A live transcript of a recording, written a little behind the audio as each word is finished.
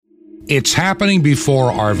It's happening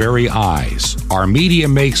before our very eyes. Our media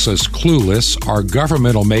makes us clueless, our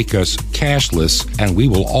government will make us cashless, and we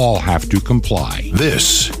will all have to comply.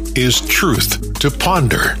 This is Truth to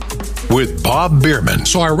Ponder with Bob Bierman.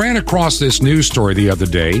 So I ran across this news story the other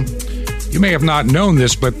day. You may have not known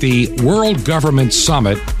this, but the World Government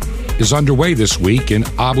Summit is underway this week in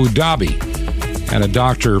Abu Dhabi. And a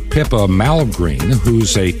Dr. Pippa Malmgren,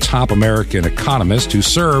 who's a top American economist who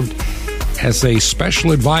served as a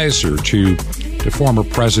special advisor to former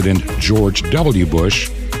President George W. Bush,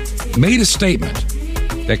 made a statement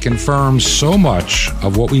that confirms so much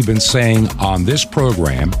of what we've been saying on this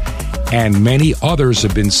program and many others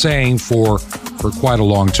have been saying for quite a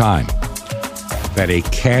long time, that a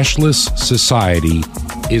cashless society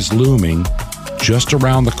is looming just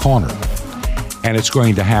around the corner, and it's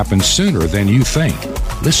going to happen sooner than you think.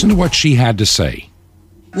 Listen to what she had to say.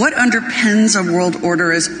 What underpins a world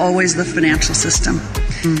order is always the financial system.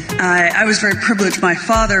 I was very privileged. My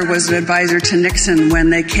father was an advisor to Nixon when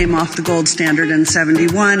they came off the gold standard in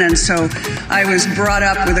 71, and so I was brought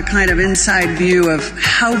up with a kind of inside view of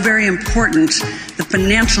how very important the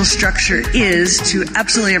financial structure is to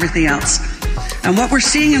absolutely everything else. And what we're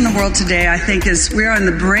seeing in the world today, I think, is we are on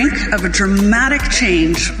the brink of a dramatic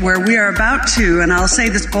change where we are about to, and I'll say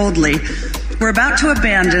this boldly, we're about to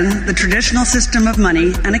abandon the traditional system of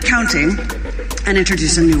money and accounting and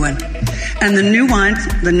introduce a new one. And the new one,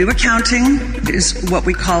 the new accounting, is what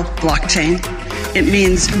we call blockchain. It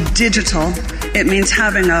means digital. It means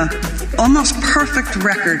having a almost perfect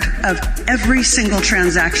record of every single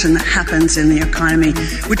transaction that happens in the economy,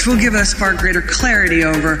 which will give us far greater clarity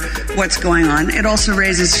over what's going on. It also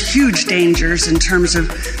raises huge dangers in terms of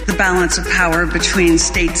the balance of power between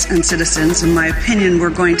states and citizens. In my opinion, we're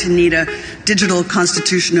going to need a digital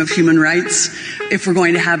constitution of human rights if we're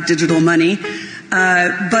going to have digital money.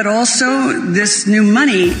 But also, this new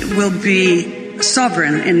money will be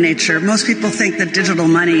sovereign in nature. Most people think that digital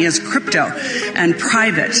money is crypto and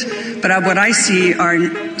private, but what I see are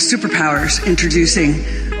superpowers introducing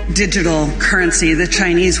digital currency. The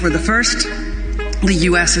Chinese were the first. The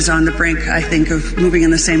U.S. is on the brink, I think, of moving in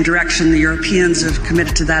the same direction. The Europeans have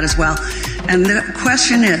committed to that as well. And the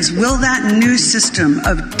question is, will that new system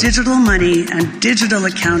of digital money and digital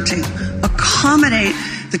accounting accommodate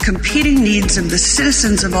the competing needs of the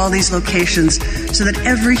citizens of all these locations so that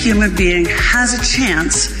every human being has a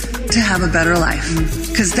chance to have a better life?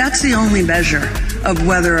 Because that's the only measure of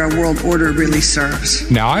whether a world order really serves.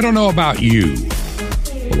 Now, I don't know about you,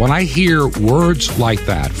 but when I hear words like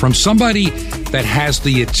that from somebody that has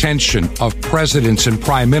the attention of presidents and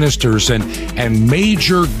prime ministers and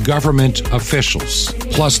major government officials,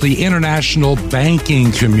 plus the international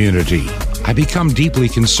banking community, I become deeply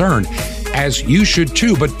concerned, as you should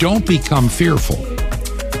too, but don't become fearful.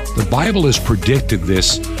 The Bible has predicted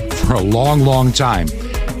this for a long, long time.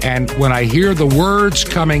 And when I hear the words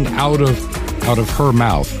coming out of her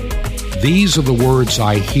mouth, these are the words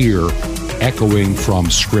I hear echoing from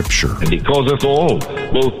Scripture. And he causeth all,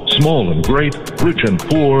 both small and great, rich and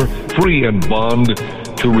poor, free and bond,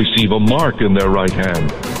 to receive a mark in their right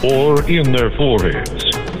hand or in their foreheads,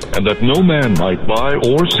 and that no man might buy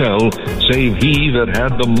or sell save he that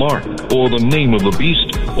had the mark, or the name of the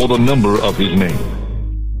beast, or the number of his name.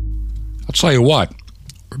 I'll tell you what,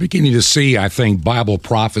 we're beginning to see, I think, Bible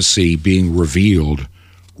prophecy being revealed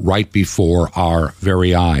right before our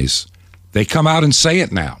very eyes. They come out and say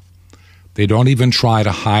it now. They don't even try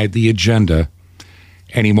to hide the agenda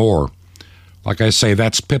anymore. Like I say,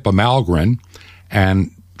 that's Pippa Malmgren,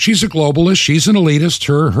 and she's a globalist. She's an elitist.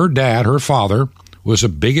 Her dad, her father, was a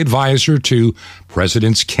big advisor to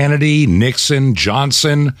Presidents Kennedy, Nixon,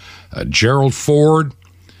 Johnson, Gerald Ford.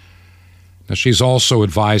 Now, she's also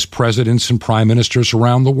advised presidents and prime ministers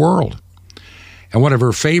around the world. And one of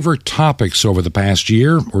her favorite topics over the past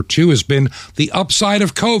year or two has been the upside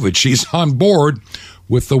of COVID. She's on board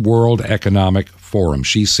with the World Economic Forum.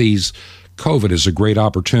 She sees COVID as a great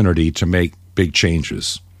opportunity to make big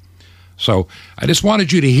changes. So I just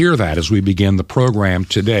wanted you to hear that as we begin the program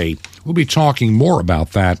today. We'll be talking more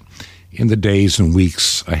about that in the days and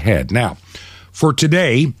weeks ahead. Now, for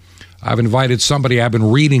today, I've invited somebody I've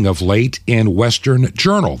been reading of late in Western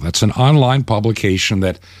Journal. That's an online publication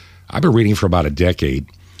that I've been reading for about a decade.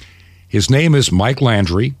 His name is Mike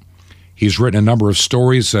Landry. He's written a number of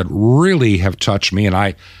stories that really have touched me, and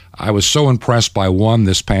I was so impressed by one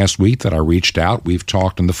this past week that I reached out. We've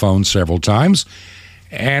talked on the phone several times,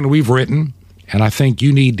 and we've written, and I think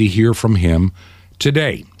you need to hear from him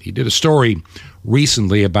today. He did a story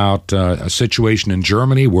recently about a situation in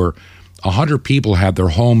Germany where 100 people had their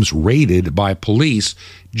homes raided by police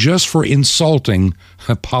just for insulting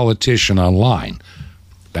a politician online.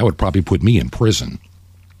 That would probably put me in prison.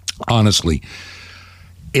 Honestly,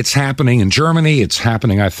 it's happening in Germany. It's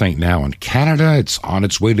happening, I think, now in Canada. It's on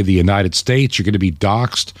its way to the United States. You're going to be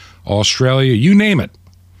doxxed, Australia, you name it.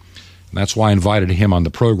 And that's why I invited him on the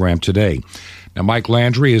program today. Now, Mike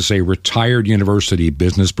Landry is a retired university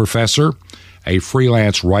business professor, a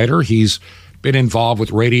freelance writer. He's been involved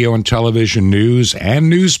with radio and television news and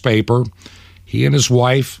newspaper. He and his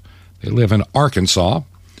wife, they live in Arkansas.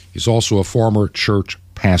 He's also a former church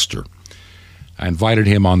pastor. I invited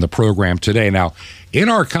him on the program today. Now, in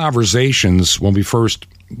our conversations when we first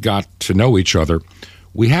got to know each other,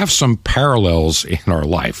 we have some parallels in our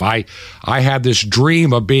life. I had this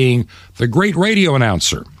dream of being the great radio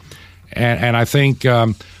announcer. And I think,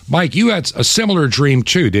 Mike, you had a similar dream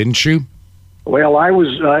too, didn't you? Well,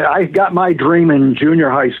 I got my dream in junior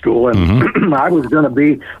high school, and I was going to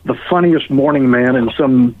be the funniest morning man in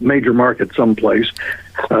some major market someplace,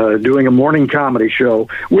 doing a morning comedy show,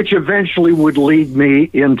 which eventually would lead me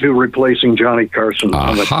into replacing Johnny Carson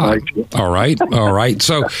on the Tonight Show. All right.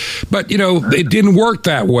 So, but, it didn't work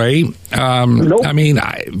that way. Nope. I mean,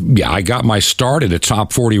 I got my start at a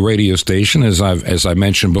top 40 radio station, as I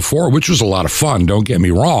mentioned before, which was a lot of fun, don't get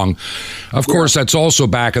me wrong. Of course, that's also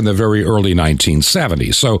back in the very early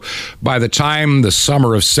 1970s. So by the time the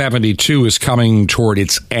summer of 72 is coming toward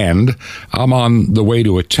its end, I'm on the way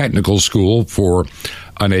to a technical school for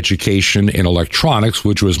an education in electronics,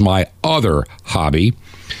 which was my other hobby.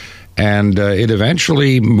 And it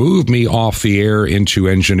eventually moved me off the air into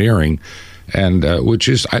engineering, and which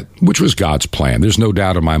was God's plan. There's no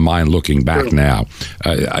doubt in my mind looking back now.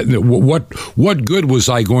 What good was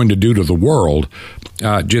I going to do to the world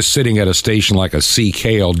just sitting at a station like a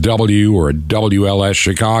CKLW or a WLS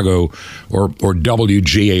Chicago or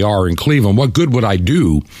WGAR in Cleveland? What good would I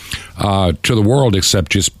do to the world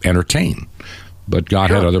except just entertain? But God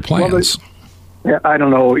had other plans. Well, I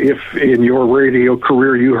don't know if in your radio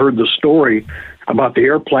career you heard the story about the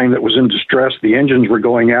airplane that was in distress. The engines were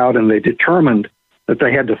going out, and they determined that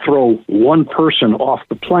they had to throw one person off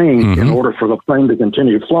the plane in order for the plane to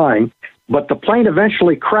continue flying. But the plane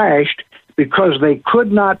eventually crashed because they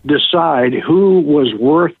could not decide who was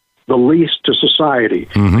worth the least to society,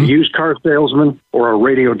 a used car salesman or a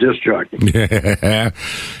radio disc jockey.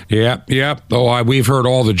 Yeah. Oh, we've heard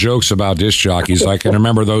all the jokes about disc jockeys. I can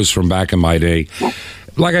remember those from back in my day.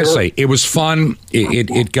 Like I say, it was fun.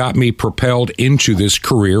 It got me propelled into this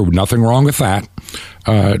career. Nothing wrong with that.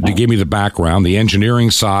 To give me the background, the engineering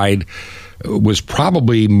side was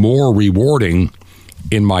probably more rewarding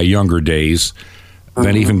in my younger days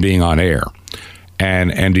than even being on air.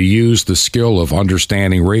 And to use the skill of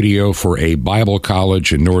understanding radio for a Bible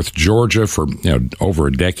college in North Georgia for over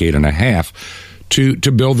a decade and a half to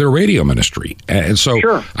build their radio ministry. And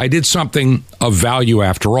so I did something of value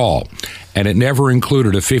after all. And it never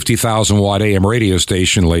included a 50,000 watt AM radio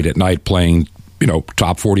station late at night playing,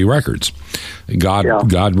 top 40 records.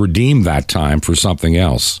 God redeemed that time for something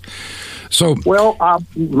else. So,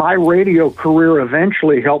 my radio career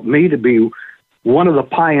eventually helped me to be one of the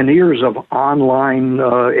pioneers of online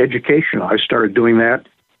education. I started doing that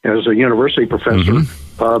as a university professor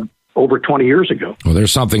over 20 years ago. Well,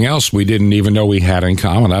 there's something else we didn't even know we had in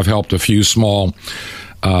common. I've helped a few small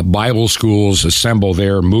Bible schools assemble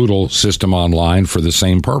their Moodle system online for the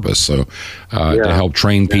same purpose. So to help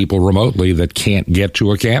train people remotely that can't get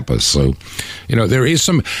to a campus. So, there is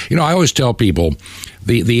some, I always tell people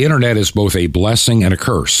the internet is both a blessing and a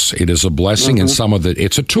curse. It is a blessing in some of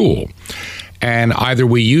it's a tool. And either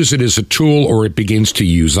we use it as a tool or it begins to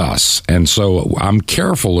use us. And so I'm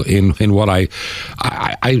careful in what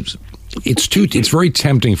it's very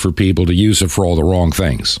tempting for people to use it for all the wrong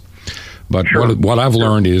things. But what I've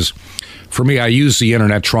learned is, for me, I use the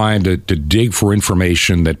internet trying to dig for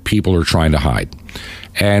information that people are trying to hide.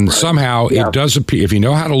 And somehow it does appear, if you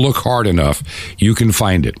know how to look hard enough, you can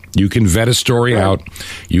find it. You can vet a story out.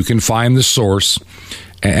 You can find the source.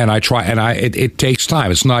 And I try, and it takes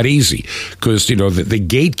time. It's not easy because, the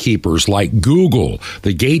gatekeepers like Google,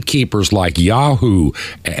 the gatekeepers like Yahoo,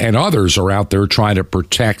 and others are out there trying to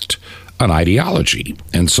protect an ideology.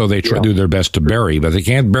 And so they try to do their best to bury, but they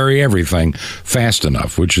can't bury everything fast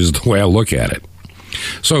enough, which is the way I look at it.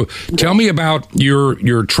 So tell me about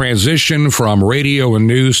your transition from radio and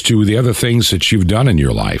news to the other things that you've done in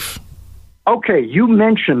your life. Okay, you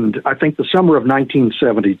mentioned, I think, the summer of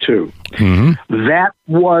 1972. That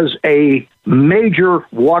was a major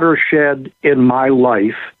watershed in my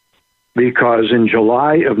life because in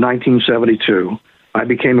July of 1972, I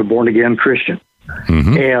became a born-again Christian.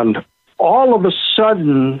 And all of a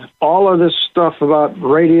sudden, all of this stuff about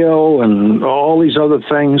radio and all these other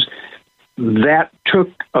things, that took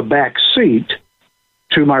a back seat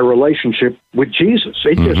to my relationship with Jesus.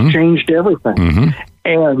 It just changed everything.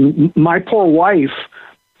 And my poor wife,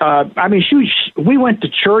 we went to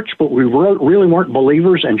church, but we really weren't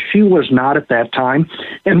believers, and she was not at that time.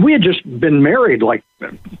 And we had just been married like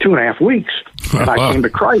 2.5 weeks, and I came to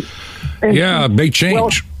Christ. And big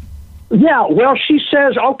change. Well, she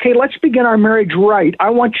says, okay, let's begin our marriage right. I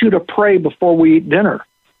want you to pray before we eat dinner.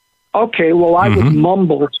 Okay, well, I would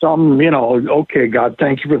mumble some, okay, God,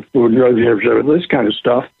 thank you for the food, this kind of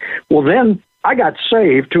stuff. Well, then I got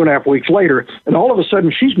saved 2.5 weeks later, and all of a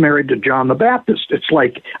sudden she's married to John the Baptist. It's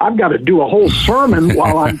like I've got to do a whole sermon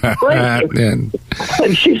while I'm praying.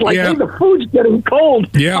 And she's like, hey, the food's getting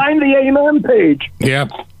cold. Find the Amen page.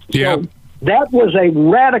 So that was a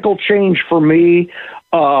radical change for me.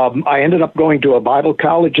 I ended up going to a Bible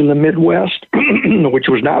college in the Midwest, which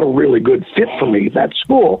was not a really good fit for me, that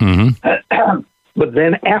school. But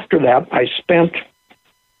then after that, I spent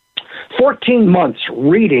 14 months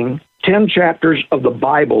reading 10 chapters of the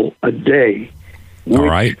Bible a day,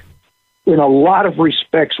 which in a lot of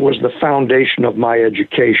respects was the foundation of my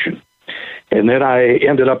education. And then I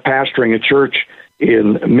ended up pastoring a church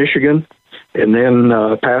in Michigan, and then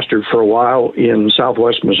pastored for a while in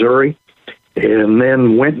Southwest Missouri, and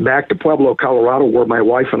then went back to Pueblo, Colorado, where my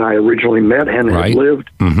wife and I originally met and had lived,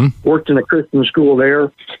 worked in a Christian school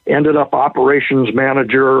there, ended up operations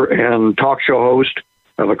manager and talk show host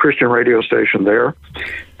of a Christian radio station there.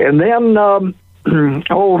 And then,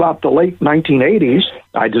 about the late 1980s,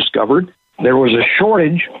 I discovered there was a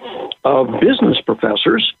shortage of business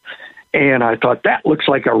professors. And I thought that looks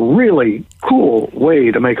like a really cool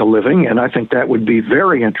way to make a living, and I think that would be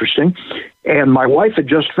very interesting. And my wife had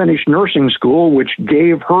just finished nursing school, which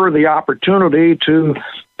gave her the opportunity to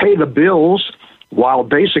pay the bills, while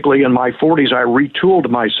basically in my 40s I retooled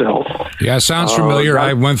myself. Yeah, sounds familiar.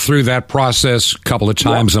 I went through that process a couple of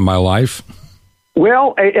times in my life.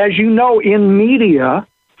 Well, as you know, in media,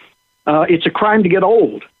 it's a crime to get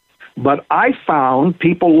old. But I found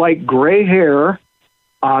people like gray hair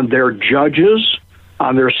on their judges,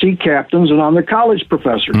 on their sea captains, and on their college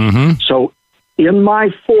professors. So in my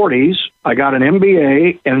 40s, I got an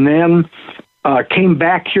MBA and then came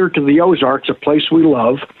back here to the Ozarks, a place we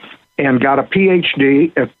love, and got a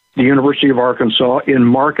PhD at the University of Arkansas in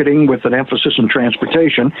marketing with an emphasis in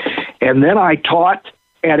transportation. And then I taught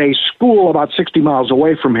at a school about 60 miles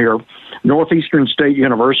away from here, Northeastern State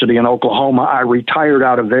University in Oklahoma. I retired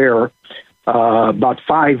out of there about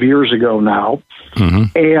 5 years ago now.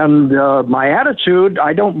 And my attitude,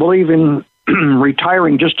 I don't believe in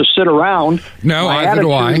retiring just to sit around. No, either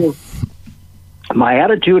do I. My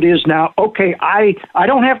attitude is now, okay, I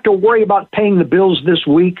don't have to worry about paying the bills this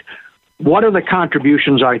week. What are the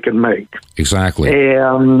contributions I can make? Exactly.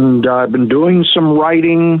 And I've been doing some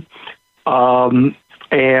writing,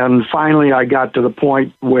 and finally I got to the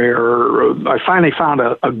point where I finally found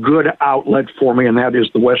a good outlet for me, and that is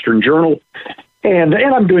the Western Journal. And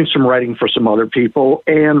I'm doing some writing for some other people.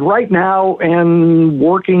 And right now, and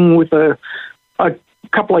working with a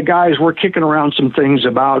couple of guys, we're kicking around some things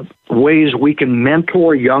about ways we can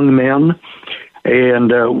mentor young men.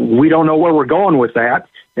 And we don't know where we're going with that.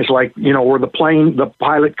 It's like, where the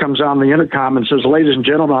pilot comes on the intercom and says, ladies and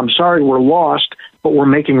gentlemen, I'm sorry we're lost, but we're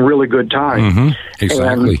making really good time.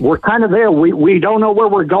 Exactly. And we're kind of there. We don't know where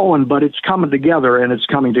we're going, but it's coming together, and it's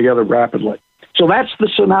coming together rapidly. So that's the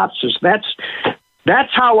synopsis. That's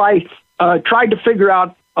how I tried to figure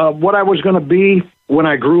out what I was going to be when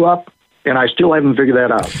I grew up, and I still haven't figured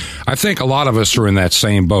that out. I think a lot of us are in that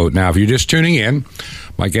same boat. Now, if you're just tuning in,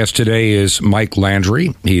 my guest today is Mike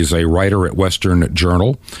Landry. He's a writer at Western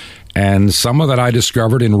Journal, and someone that I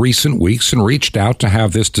discovered in recent weeks and reached out to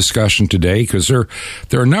have this discussion today because there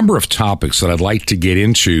are a number of topics that I'd like to get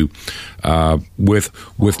into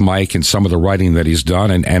with Mike and some of the writing that he's done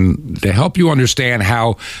and to help you understand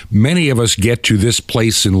how many of us get to this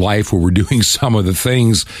place in life where we're doing some of the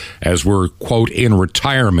things as we're, quote, in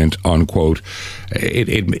retirement, unquote.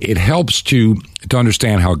 It helps to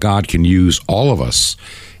understand how God can use all of us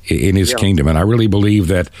in his kingdom. And I really believe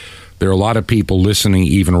that there are a lot of people listening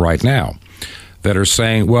even right now that are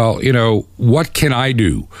saying, well, what can I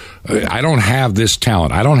do? I don't have this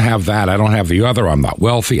talent. I don't have that. I don't have the other. I'm not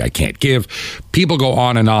wealthy. I can't give. People go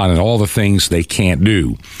on and all the things they can't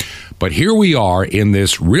do. But here we are in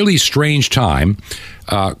this really strange time.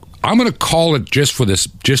 I'm going to call it just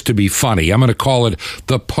to be funny. I'm going to call it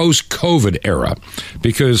the post-COVID era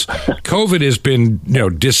because COVID has been,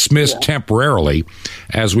 dismissed temporarily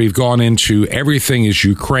as we've gone into everything is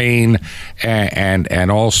Ukraine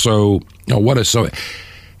and also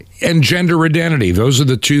and gender identity. Those are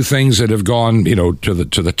the two things that have gone, to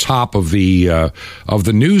the top of the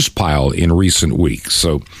news pile in recent weeks.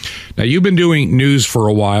 So now you've been doing news for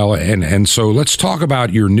a while, and so let's talk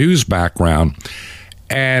about your news background.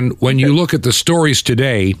 And when you look at the stories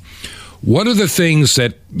today, what are the things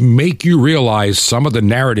that make you realize some of the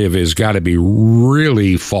narrative has got to be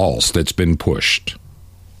really false that's been pushed?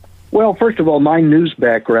 Well, first of all, my news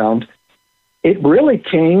background, it really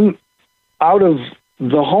came out of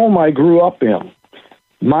the home I grew up in.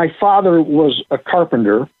 My father was a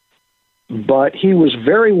carpenter, but he was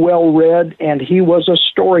very well read, and he was a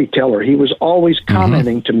storyteller. He was always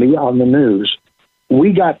commenting to me on the news.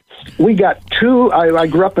 We got two. I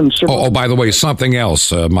grew up in. By the way, something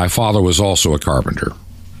else. My father was also a carpenter.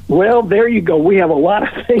 Well, there you go. We have a lot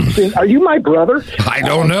of things. Are you my brother? I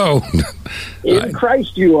don't know. In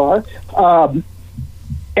Christ, you are.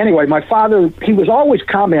 Anyway, my father, he was always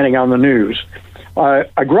commenting on the news.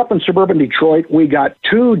 I grew up in suburban Detroit. We got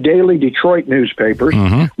two daily Detroit newspapers.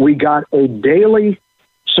 We got a daily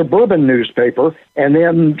suburban newspaper, and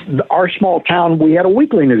then our small town, we had a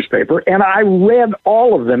weekly newspaper, and I read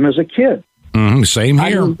all of them as a kid. Same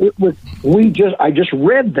here. I just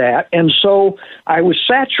read that, and so I was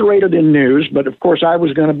saturated in news, but of course I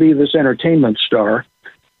was going to be this entertainment star.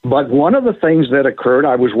 But one of the things that occurred,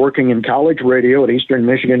 I was working in college radio at Eastern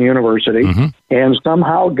Michigan University, and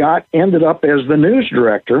somehow ended up as the news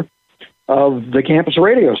director of the campus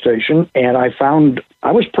radio station, and I found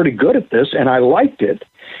I was pretty good at this, and I liked it.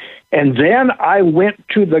 And then I went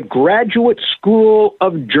to the Graduate School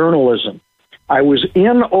of Journalism. I was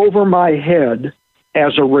in over my head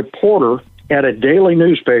as a reporter at a daily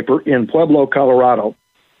newspaper in Pueblo, Colorado.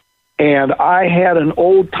 And I had an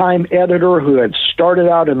old-time editor who had started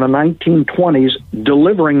out in the 1920s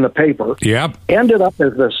delivering the paper, ended up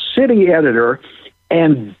as the city editor,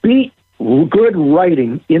 and beat good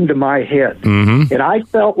writing into my head. And I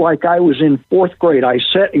felt like I was in fourth grade.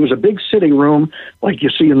 It was a big city room, like you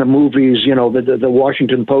see in the movies, the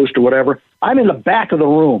Washington Post or whatever. I'm in the back of the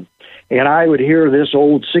room, and I would hear this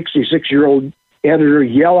old 66-year-old editor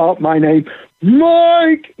yell out my name,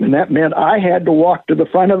 Mike! And that meant I had to walk to the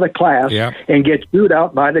front of the class and get chewed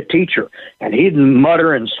out by the teacher. And he'd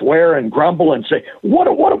mutter and swear and grumble and say, what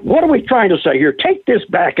are we trying to say here? Take this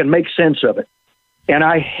back and make sense of it. And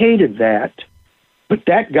I hated that, but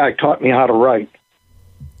that guy taught me how to write.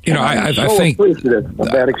 I think appreciative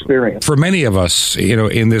of that experience. For many of us,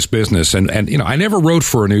 in this business, and I never wrote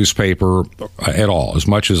for a newspaper at all, as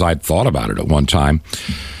much as I'd thought about it at one time.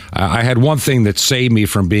 I had one thing that saved me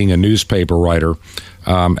from being a newspaper writer.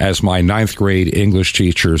 As my ninth grade English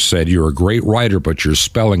teacher said, you're a great writer, but your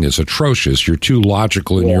spelling is atrocious. You're too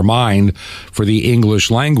logical in your mind for the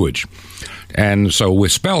English language. And so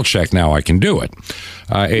with spell check now, I can do it.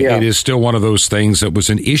 It is still one of those things that was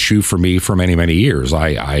an issue for me for many, many years.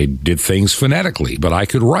 I did things phonetically, but I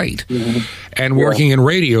could write. And working in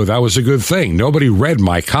radio, that was a good thing. Nobody read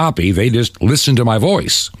my copy. They just listened to my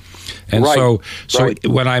voice. And so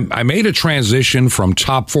when I made a transition from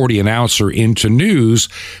top 40 announcer into news,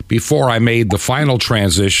 before I made the final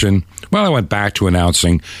transition, I went back to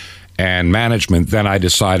announcing and management. Then I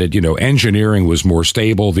decided, engineering was more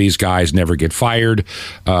stable. These guys never get fired.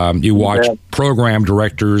 You watch program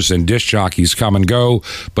directors and disc jockeys come and go,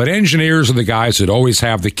 but engineers are the guys that always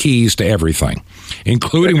have the keys to everything,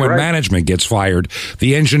 including when management gets fired.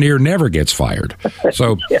 The engineer never gets fired.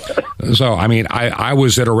 So I mean, I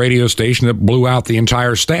was at a radio station that blew out the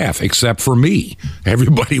entire staff except for me.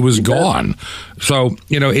 Everybody was gone. So,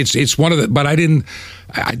 it's one of the, but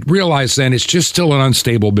I realized then it's just still an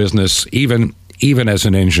unstable business, even as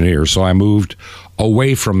an engineer. So I moved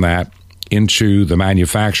away from that into the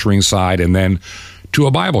manufacturing side and then to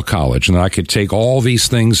a Bible college. And I could take all these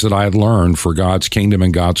things that I had learned for God's kingdom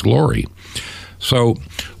and God's glory. So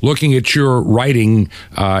looking at your writing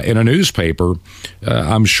in a newspaper,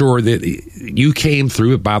 I'm sure that you came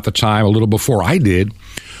through about the time a little before I did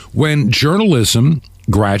when journalism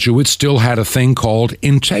graduates still had a thing called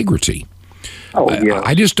integrity.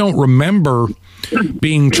 I just don't remember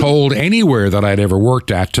being told anywhere that I'd ever worked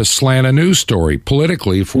at to slant a news story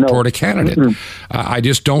politically toward a candidate. I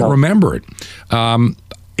just don't remember it.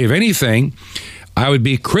 If anything, I would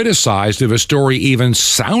be criticized if a story even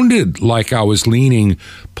sounded like I was leaning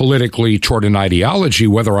politically toward an ideology.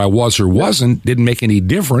 Whether I was or wasn't didn't make any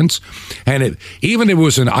difference. And even if it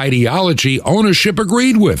was an ideology ownership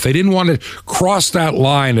agreed with, they didn't want to cross that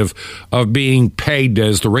line of being pegged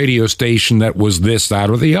as the radio station that was this, that,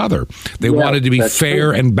 or the other. They wanted to be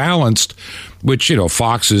fair and balanced, which,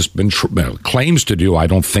 Fox has been claims to do. I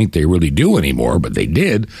don't think they really do anymore, but they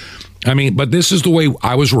did. I mean, but this is the way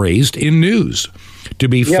I was raised in news. To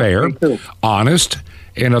be fair, honest.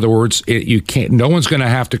 In other words, you can't. No one's going to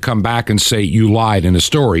have to come back and say you lied in a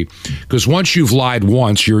story, because once you've lied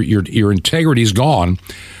once, your integrity's gone.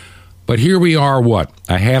 But here we are, what,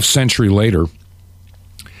 a half century later,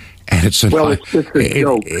 and it's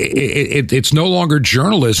no longer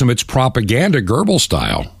journalism; it's propaganda, Goebbels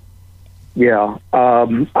style. Yeah,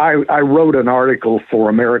 I wrote an article for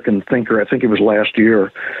American Thinker. I think it was last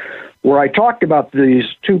year, where I talked about these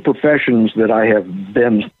two professions that I have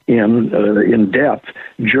been in depth,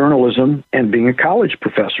 journalism and being a college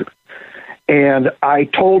professor. And I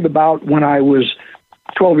told about when I was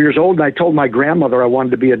 12 years old, and I told my grandmother I wanted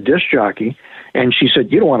to be a disc jockey. And she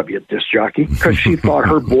said, "You don't want to be a disc jockey," because she thought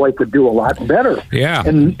her boy could do a lot better. Yeah.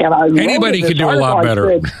 And anybody could do a lot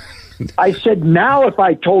better. I said, now if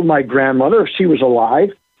I told my grandmother, if she was alive,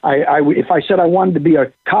 if I said I wanted to be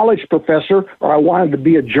a college professor or I wanted to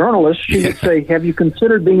be a journalist, she would say, "Have you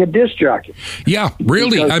considered being a disc jockey?" Yeah,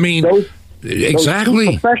 really. Because I mean, exactly.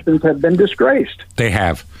 Those two professions have been disgraced. They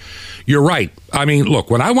have. You're right. I mean, look,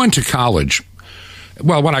 when I went to college,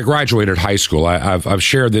 well, when I graduated high school, I've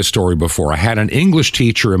shared this story before. I had an English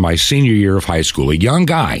teacher in my senior year of high school, a young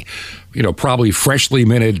guy, probably freshly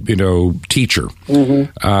minted, teacher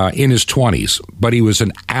in his 20s. But he was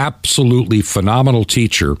an absolutely phenomenal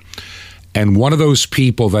teacher, and one of those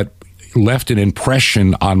people that left an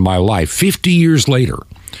impression on my life 50 years later.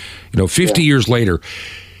 50 years later,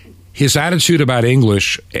 his attitude about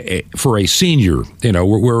English for a senior,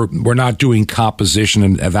 we're not doing composition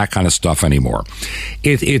and that kind of stuff anymore.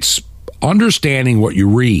 It's understanding what you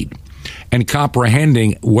read and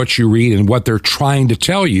comprehending what you read and what they're trying to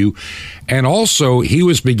tell you. And also, he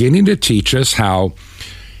was beginning to teach us how,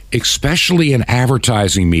 especially in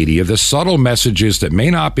advertising media, the subtle messages that may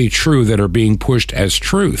not be true that are being pushed as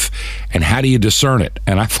truth. And how do you discern it?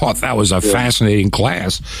 And I thought that was a fascinating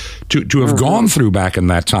class to have gone through back in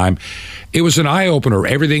that time. It was an eye-opener.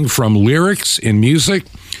 Everything from lyrics in music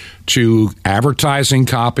to advertising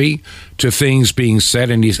copy to things being said.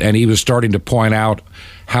 And he was starting to point out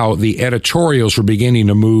how the editorials were beginning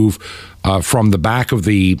to move from the back of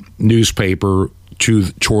the newspaper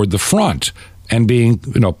toward the front, and being,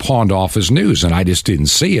 pawned off as news, and I just didn't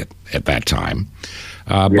see it at that time.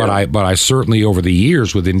 But I certainly, over the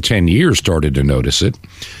years, within 10 years, started to notice it,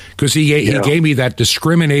 because he gave me that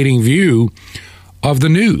discriminating view of the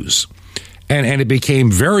news, and it became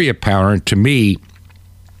very apparent to me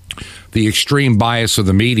the extreme bias of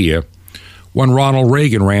the media when Ronald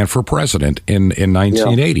Reagan ran for president in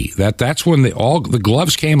 1980. That's when all the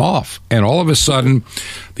gloves came off, and all of a sudden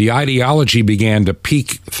the ideology began to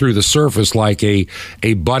peek through the surface like a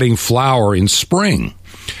budding flower in spring.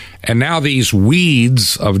 And now these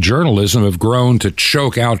weeds of journalism have grown to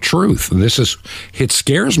choke out truth. And it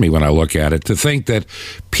scares me when I look at it, to think that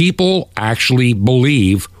people actually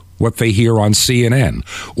believe what they hear on CNN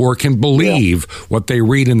or can believe what they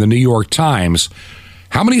read in the New York Times.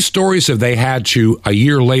 How many stories have they had to, a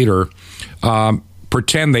year later,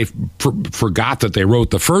 pretend they forgot that they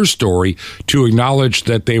wrote the first story to acknowledge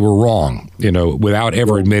that they were wrong, without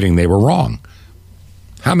ever admitting they were wrong?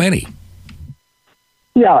 How many?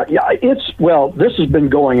 Yeah, this has been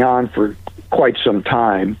going on for quite some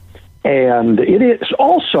time. And it is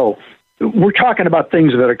also, we're talking about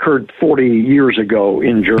things that occurred 40 years ago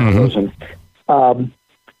in journalism.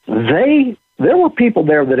 There were people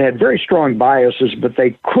there that had very strong biases, but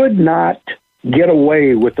they could not get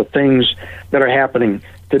away with the things that are happening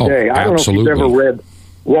today. I don't know if you've ever read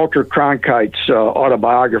Walter Cronkite's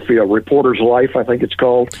autobiography, A Reporter's Life, I think it's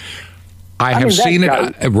called. I have seen it.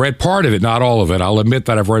 I've read part of it, not all of it. I'll admit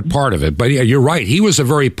that I've read part of it. But yeah, you're right. He was a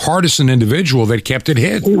very partisan individual that kept it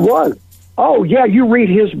hid. He was. Oh, yeah, you read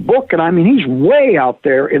his book, and he's way out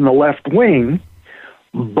there in the left wing,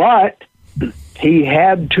 but he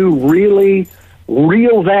had to really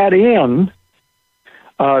reel that in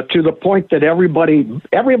to the point that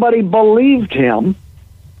everybody believed him,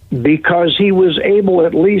 because he was able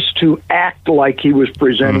at least to act like he was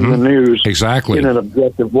presenting the news in an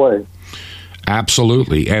objective way.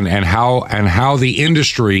 Absolutely, and how the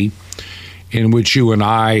industry in which you and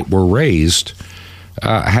I were raised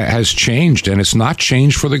has changed, and it's not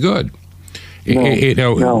changed for the good.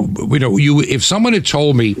 If someone had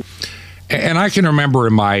told me, and I can remember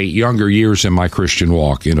in my younger years in my Christian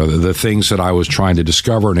walk, the things that I was trying to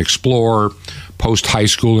discover and explore post high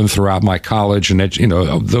school and throughout my college, and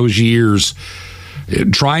those years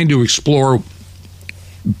trying to explore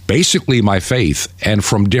basically my faith, and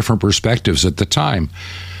from different perspectives at the time.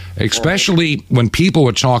 Especially when people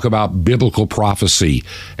would talk about biblical prophecy,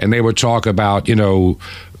 and they would talk about,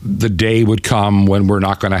 the day would come when we're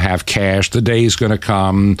not going to have cash. The day's going to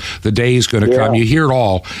come. The day's going to come. You hear it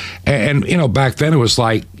all. And, back then it was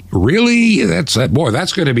like, really? That's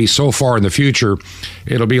going to be so far in the future.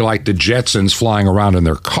 It'll be like the Jetsons flying around in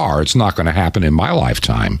their car. It's not going to happen in my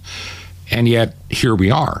lifetime. And yet here we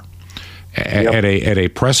are at a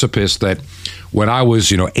precipice that when I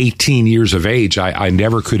was, 18 years of age, I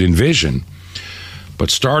never could envision. But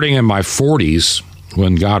starting in my 40s,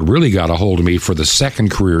 when God really got a hold of me for the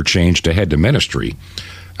second career change to head to ministry,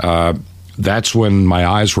 that's when my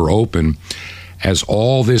eyes were open as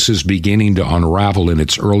all this is beginning to unravel in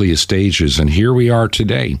its earliest stages. And here we are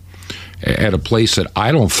today at a place that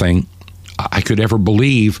I don't think I could ever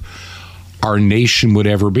believe our nation would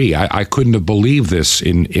ever be. I couldn't have believed this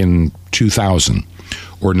in 2000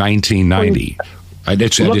 or 1990. I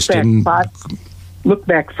just didn't. Look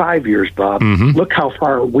back 5 years, Bob. Mm-hmm. Look how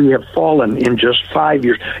far we have fallen in just 5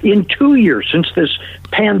 years. In 2 years, since this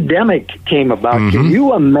pandemic came about, Mm-hmm. can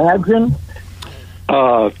you imagine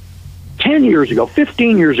 10 years ago,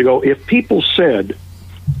 15 years ago, if people said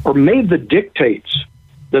or made the dictates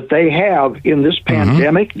that they have in this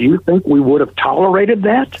pandemic, do you think we would have tolerated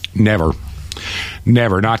that? Never.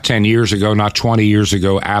 Not 10 years ago, not 20 years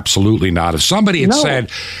ago, absolutely not. If somebody had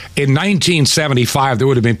said in 1975 there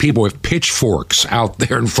would have been people with pitchforks out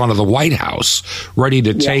there in front of the White House ready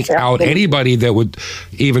to take out anybody that would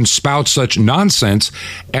even spout such nonsense,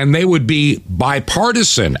 and they would be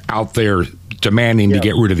bipartisan out there demanding to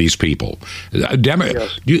get rid of these people.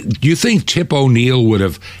 Do you think Tip O'Neill would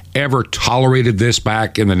have ever tolerated this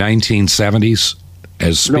back in the 1970s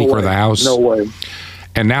as Speaker of the House? No way.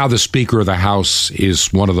 And now the Speaker of the House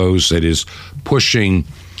is one of those that is pushing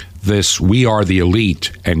this, we are the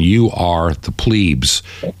elite and you are the plebes.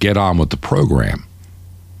 Get on with the program.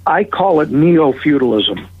 I call it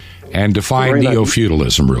neo-feudalism. And define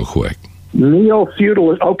neo-feudalism real quick.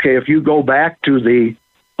 Neo-feudalism, okay, if you go back to the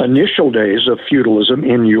initial days of feudalism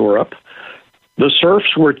in Europe, the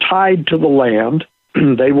serfs were tied to the land.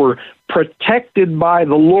 They were protected by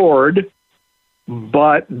the Lord,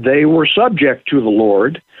 but they were subject to the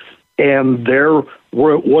Lord, and there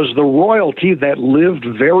was the royalty that lived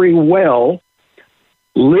very well,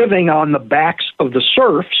 living on the backs of the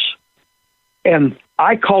serfs. And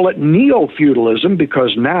I call it neo-feudalism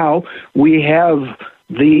because now we have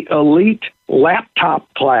the elite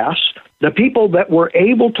laptop class, the people that were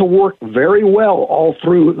able to work very well all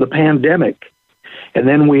through the pandemic. And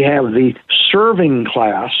then we have the serving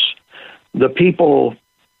class, the people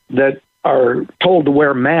that are told to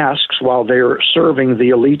wear masks while they're serving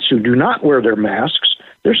the elites who do not wear their masks.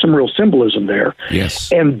 There's some real symbolism there.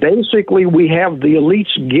 Yes. And basically we have the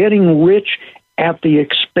elites getting rich at the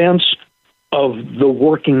expense of the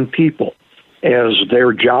working people as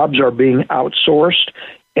their jobs are being outsourced,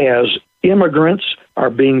 as immigrants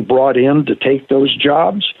are being brought in to take those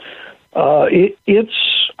jobs.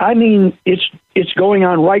 It's going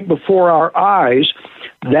on right before our eyes.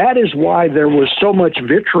 That is why there was so much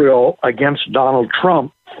vitriol against Donald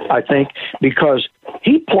Trump, I think, because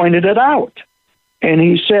he pointed it out. And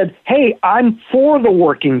he said, hey, I'm for the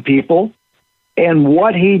working people. And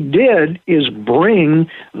what he did is bring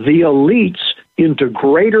the elites into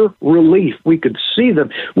greater relief. We could see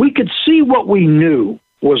them. We could see what we knew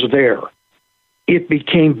was there. It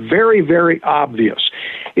became very, very obvious.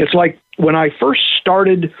 It's like when I first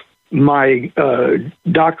started my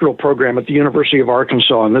doctoral program at the University of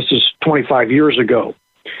Arkansas, and this is 25 years ago,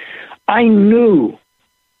 I knew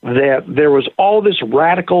that there was all this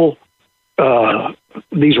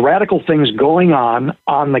these radical things going on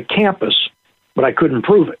the campus, but I couldn't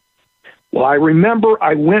prove it. Well, I remember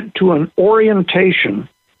I went to an orientation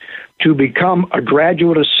to become a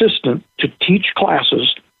graduate assistant to teach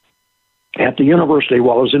classes at the university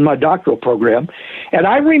while I was in my doctoral program, and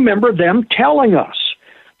I remember them telling us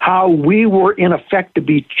how we were, in effect, to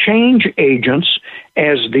be change agents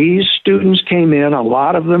as these students came in, a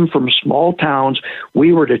lot of them from small towns.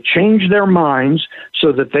 We were to change their minds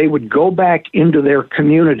so that they would go back into their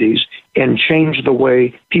communities and change the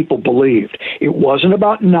way people believed. It wasn't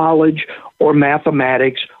about knowledge or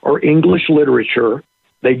mathematics or English literature.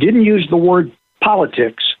 They didn't use the word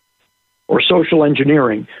politics or social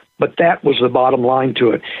engineering, but that was the bottom line to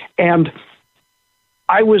it. And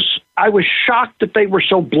I was shocked that they were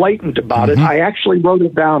so blatant about it. I actually wrote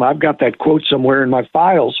it down. I've got that quote somewhere in my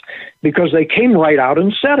files because they came right out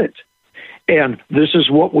and said it. And this is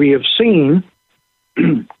what we have seen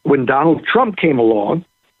when Donald Trump came along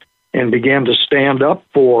and began to stand up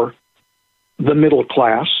for the middle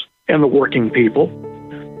class and the working people.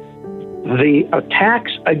 The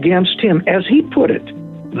attacks against him, as he put it,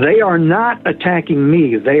 they are not attacking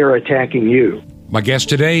me, they are attacking you. My guest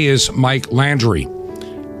today is Mike Landry.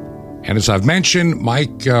 And as I've mentioned,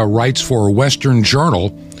 Mike writes for Western Journal,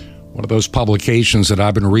 one of those publications that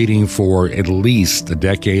I've been reading for at least a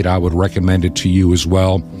decade. I would recommend it to you as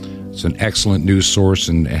well. It's an excellent news source,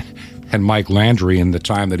 and Mike Landry, in the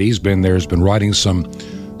time that he's been there, has been writing some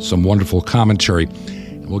wonderful commentary.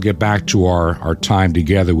 And we'll get back to our time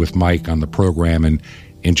together with Mike on the program in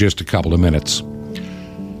just a couple of minutes.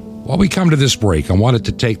 While we come to this break, I wanted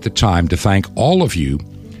to take the time to thank all of you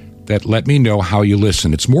that let me know how you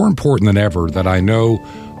listen. It's more important than ever that I know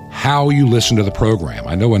how you listen to the program.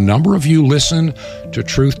 I know a number of you listen to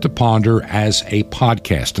Truth to Ponder as a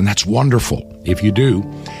podcast, and that's wonderful if you do.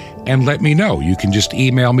 And let me know. You can just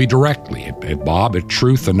email me directly at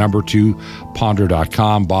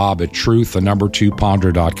bob@truth2ponder.com,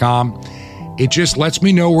 bob@truth2ponder.com. It just lets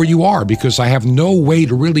me know where you are, because I have no way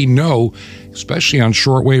to really know, especially on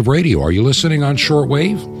shortwave radio. Are you listening on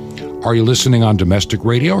shortwave? Are you listening on domestic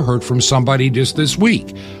radio? I heard from somebody just this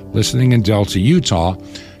week listening in Delta, Utah,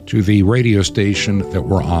 to the radio station that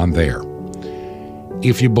we're on there.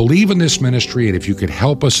 If you believe in this ministry, and if you could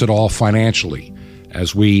help us at all financially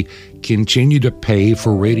as we continue to pay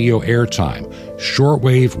for radio airtime,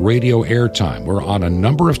 shortwave radio airtime, we're on a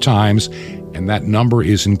number of times, and that number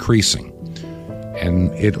is increasing.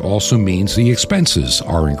 And it also means the expenses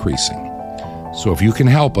are increasing. So if you can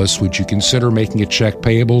help us, would you consider making a check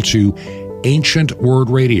payable to Ancient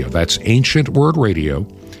Word Radio? That's Ancient Word Radio,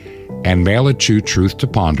 and mail it to Truth to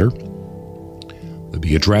Ponder.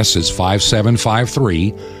 The address is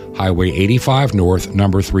 5753 Highway 85 North,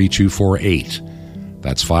 number 3248.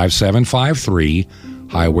 That's 5753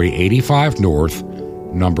 Highway 85 North,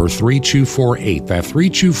 number 3248. That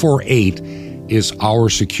 3248 is our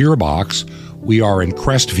secure box. We are in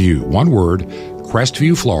Crestview, one word,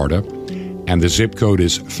 Crestview, Florida, and the zip code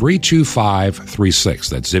is 32536.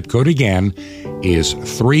 That zip code again is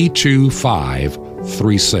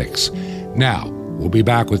 32536. Now, we'll be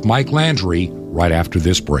back with Mike Landry right after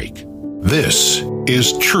this break. This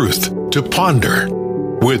is Truth to Ponder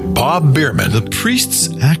with Bob Bierman. The priest's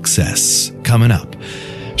access coming up.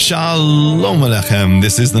 Shalom Aleichem.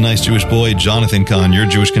 This is the nice Jewish boy, Jonathan Kahn, your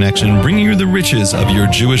Jewish connection, bringing you the riches of your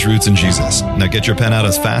Jewish roots in Jesus. Now get your pen out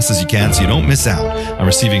as fast as you can so you don't miss out on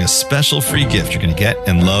receiving a special free gift you're going to get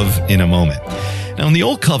and love in a moment. Now, in the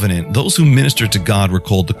Old Covenant, those who ministered to God were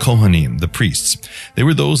called the Kohanim, the priests. They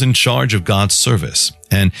were those in charge of God's service,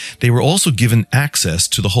 and they were also given access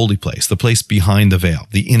to the holy place, the place behind the veil,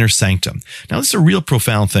 the inner sanctum. Now, this is a real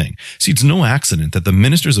profound thing. See, it's no accident that the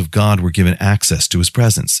ministers of God were given access to his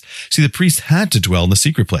presence. See, the priest had to dwell in the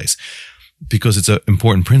secret place, because it's an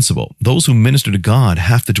important principle. Those who minister to God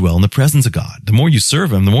have to dwell in the presence of God. The more you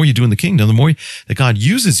serve him, the more you do in the kingdom, the more that God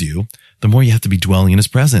uses you, the more you have to be dwelling in his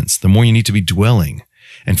presence. The more you need to be dwelling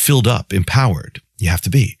and filled up, empowered, you have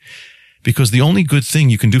to be. Because the only good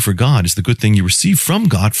thing you can do for God is the good thing you receive from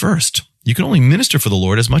God first. You can only minister for the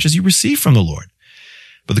Lord as much as you receive from the Lord.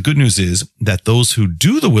 But the good news is that those who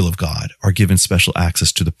do the will of God are given special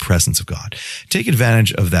access to the presence of God. Take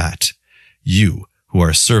advantage of that, you who are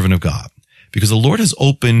a servant of God, because the Lord has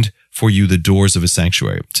opened for you the doors of his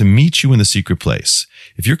sanctuary to meet you in the secret place.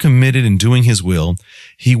 If you're committed in doing his will,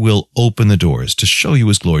 he will open the doors to show you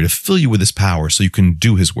his glory, to fill you with his power so you can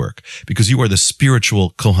do his work, because you are the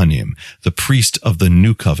spiritual Kohanim, the priest of the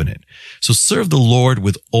new covenant. So serve the Lord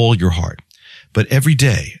with all your heart, but every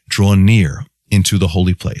day draw near into the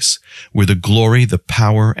holy place where the glory, the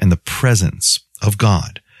power, and the presence of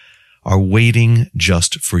God are waiting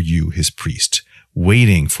just for you, his priest,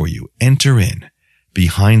 waiting for you. Enter in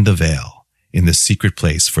behind the veil in the secret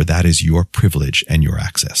place, for that is your privilege and your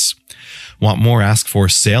access. Want more? Ask for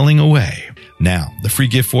Sailing Away. Now, the free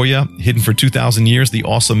gift for you, hidden for 2,000 years, the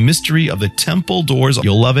awesome mystery of the temple doors.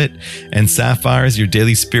 You'll love it. And Sapphires, your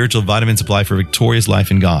daily spiritual vitamin supply for victorious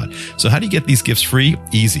life in God. So how do you get these gifts free?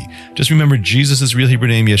 Easy. Just remember Jesus' real Hebrew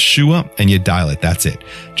name, Yeshua, and you dial it. That's it.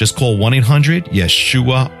 Just call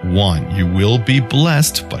 1-800-YESHUA-1. You will be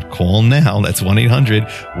blessed, but call now. That's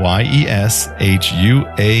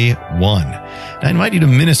 1-800-YESHUA-1. Now, I invite you to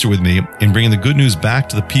minister with me in bringing the good news back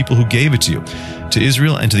to the people who gave it to you, to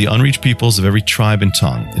Israel and to the unreached peoples of every tribe and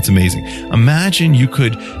tongue. It's amazing. Imagine you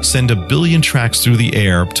could send 1 billion tracts through the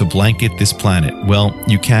air to blanket this planet. Well,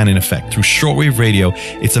 you can, in effect. Through shortwave radio,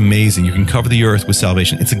 it's amazing. You can cover the earth with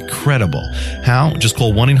salvation. It's incredible. How? Just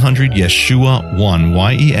call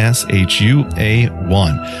 1-800-YESHUA-1,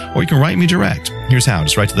 YESHUA-1. Or you can write me direct. Here's how.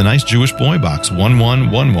 Just write to the Nice Jewish Boy, Box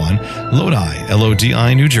 1111, Lodi,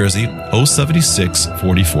 Lodi, New Jersey,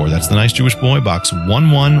 07644. That's the Nice Jewish Boy, Box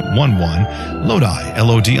 1111, Lodi, Lodi,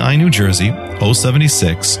 Lodi, New Jersey,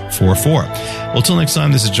 07644. Well, till next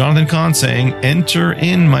time, this is Jonathan Cahn saying, enter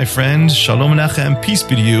in, my friend. Shalom Aleichem, peace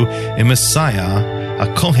be to you, in Messiah,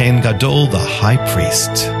 a Kohen Gadol, the high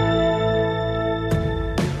priest.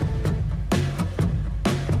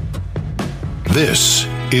 This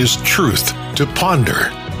is Truth to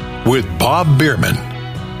Ponder with Bob Bierman.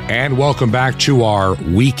 And welcome back to our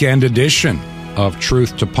weekend edition of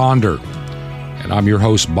Truth to Ponder. And I'm your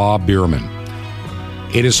host, Bob Bierman.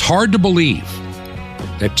 It is hard to believe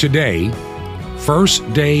that today,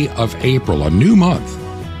 first day of April, a new month,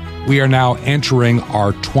 we are now entering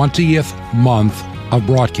our 20th month of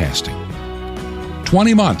broadcasting.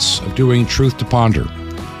 20 months of doing Truth to Ponder.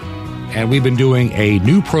 And we've been doing a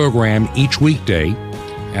new program each weekday.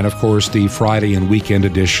 And of course, the Friday and weekend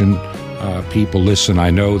edition, people listen. I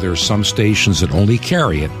know there's some stations that only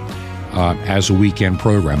carry it as a weekend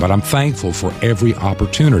program, but I'm thankful for every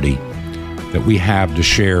opportunity that we have to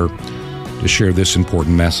share this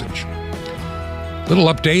important message. Little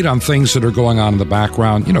update on things that are going on in the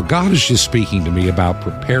background. You know, God is just speaking to me about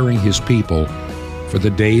preparing His people for the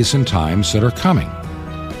days and times that are coming.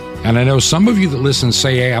 And I know some of you that listen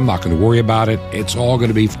say, hey, I'm not going to worry about it. It's all going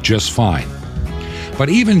to be just fine. But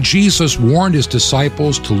even Jesus warned His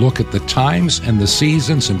disciples to look at the times and the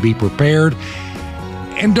seasons and be prepared.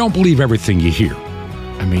 And don't believe everything you hear.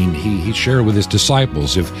 I mean, he shared with His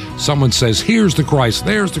disciples, if someone says, here's the Christ,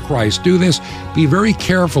 there's the Christ, do this, be very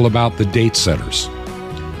careful about the date setters.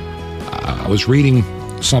 I was reading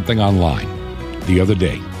something online the other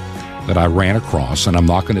day that I ran across, and I'm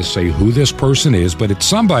not going to say who this person is, but it's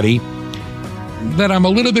somebody that I'm a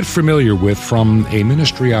little bit familiar with from a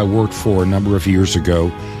ministry I worked for a number of years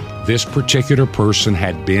ago. This particular person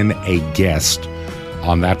had been a guest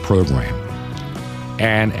on that program.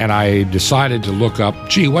 And I decided to look up,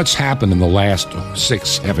 what's happened in the last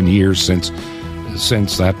 6-7 years since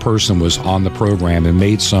that person was on the program and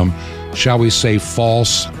made some, shall we say,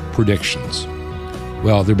 false predictions.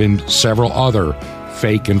 Well, there have been several other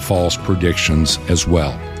fake and false predictions as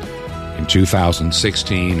well in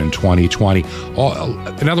 2016 and 2020.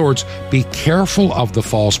 In other words, be careful of the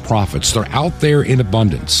false prophets. They're out there in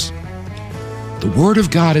abundance. The Word of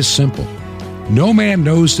God is simple. No man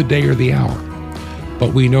knows the day or the hour,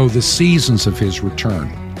 but we know the seasons of His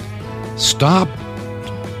return. Stop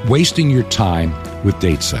wasting your time with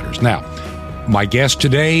date setters. Now, my guest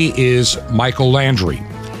today is Michael Landry,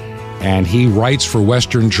 and he writes for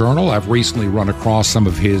Western Journal. I've recently run across some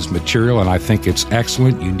of his material, and I think it's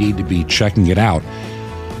excellent. You need to be checking it out.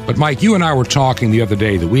 But Mike, you and I were talking the other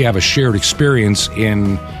day that we have a shared experience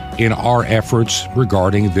in our efforts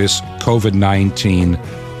regarding this COVID-19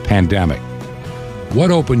 pandemic. What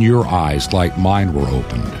opened your eyes like mine were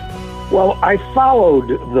opened? Well, I followed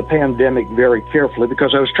the pandemic very carefully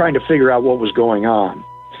because I was trying to figure out what was going on.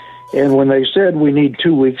 And when they said we need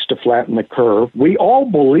 2 weeks to flatten the curve, we all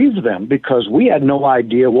believed them because we had no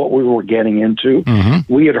idea what we were getting into.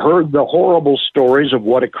 Mm-hmm. We had heard the horrible stories of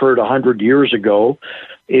what occurred 100 years ago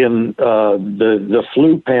in the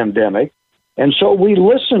flu pandemic. And so we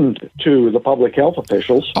listened to the public health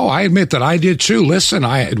officials. Oh, I admit that I did too. Listen,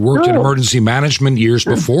 I had worked in emergency management years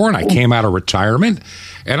before, and I came out of retirement.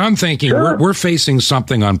 And I'm thinking, we're facing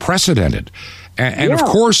something unprecedented. And of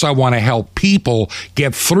course, I want to help people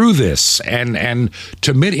get through this. And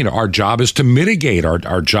to our job is to mitigate.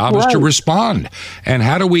 Our job is to respond. And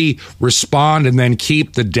how do we respond and then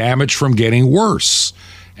keep the damage from getting worse?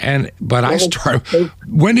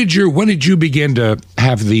 When did you begin to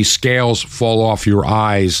have the scales fall off your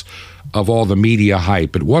eyes of all the media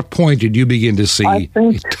hype? At what point did you begin to see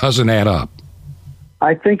it doesn't add up?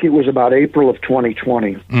 I think it was about April of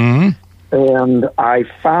 2020. Mm-hmm. And I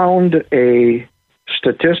found a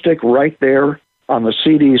statistic right there on the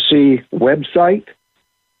CDC website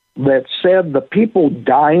that said the people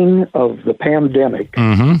dying of the pandemic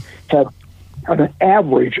had an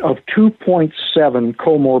average of 2.7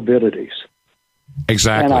 comorbidities.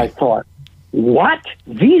 Exactly. And I thought, what?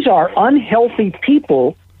 These are unhealthy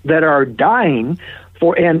people that are dying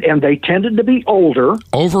and they tended to be older.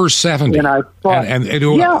 Over 70. And I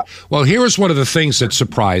thought, well, here's one of the things that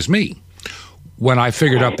surprised me. When I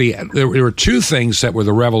figured out there were two things that were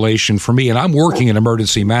the revelation for me, and I'm working in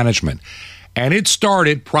emergency management. And it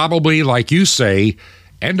started probably, like you say,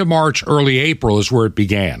 end of March, early April is where it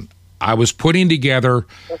began. I was putting together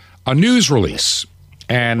a news release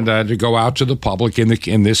and to go out to the public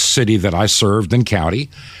in this city that I served and county.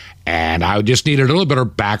 And I just needed a little bit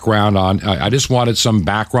of background I just wanted some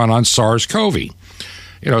background on SARS-CoV.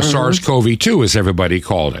 SARS-CoV-2, as everybody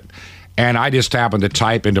called it. And I just happened to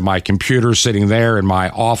type into my computer sitting there in my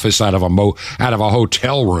office out of a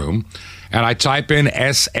hotel room. and I type in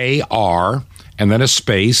SAR and then a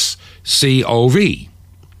space COV.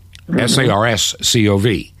 SARS-CoV.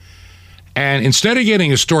 And instead of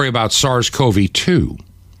getting a story about SARS-CoV-2,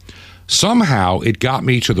 somehow it got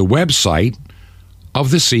me to the website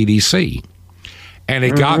of the CDC. And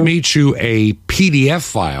it got me to a PDF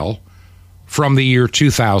file from the year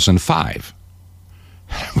 2005.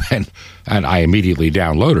 And I immediately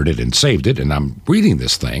downloaded it and saved it, and I'm reading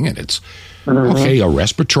this thing, and it's, okay, a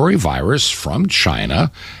respiratory virus from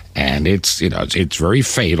China, and it's very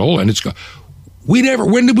fatal, and it's...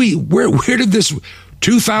 where did this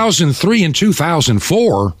 2003 and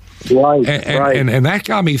 2004 right, and that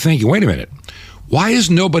got me thinking, wait a minute, why is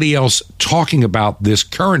nobody else talking about this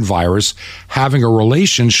current virus having a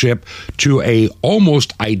relationship to a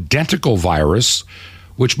almost identical virus,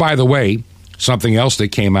 which, by the way, something else that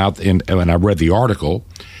came out when I read the article,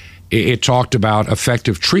 it talked about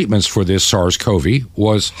effective treatments for this SARS-CoV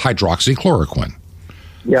was hydroxychloroquine.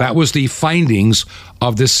 Yeah. That was the findings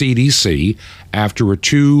of the CDC after a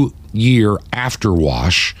 2-year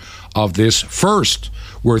afterwash of this first,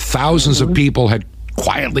 where thousands of people had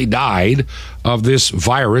quietly died of this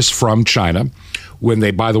virus from China,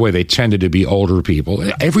 when by the way, they tended to be older people.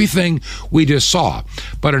 Everything we just saw.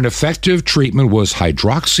 But an effective treatment was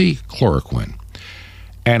hydroxychloroquine.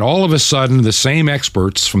 And all of a sudden, the same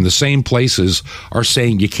experts from the same places are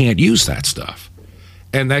saying you can't use that stuff.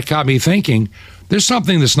 And that got me thinking, there's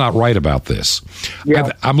something that's not right about this.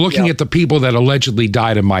 Yeah. I'm looking at the people that allegedly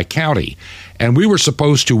died in my county, and we were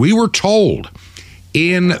told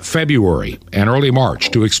in February and early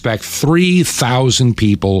March to expect 3,000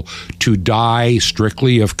 people to die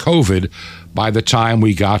strictly of COVID by the time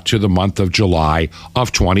we got to the month of July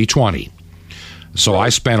of 2020. So I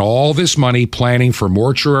spent all this money planning for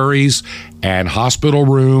mortuaries and hospital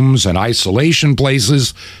rooms and isolation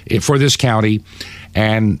places for this county,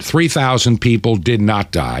 and 3,000 people did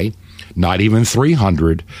not die, not even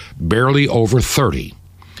 300, barely over 30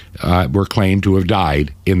 were claimed to have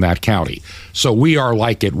died in that county. So we are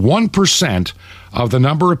like at 1% of the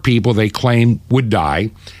number of people they claim would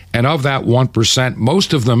die, and of that 1%,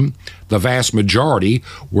 most of them, the vast majority,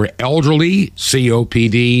 were elderly,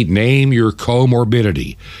 COPD, name your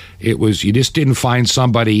comorbidity. It was, you just didn't find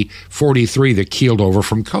somebody 43 that keeled over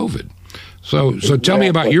from COVID. So tell me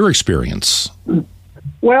about your experience.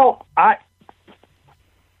 Well,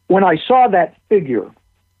 when I saw that figure,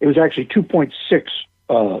 it was actually 2.6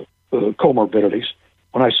 comorbidities.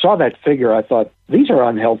 When I saw that figure, I thought, these are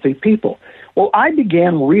unhealthy people. Well, I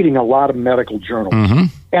began reading a lot of medical journals,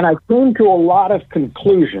 and I came to a lot of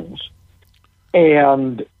conclusions.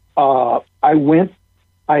 And I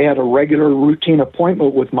had a regular routine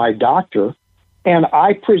appointment with my doctor, and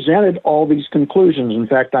I presented all these conclusions. In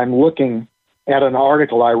fact, I'm looking at an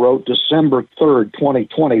article I wrote December 3rd,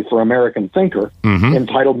 2020 for American Thinker,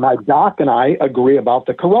 entitled "My Doc and I Agree About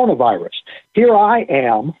the Coronavirus." Here I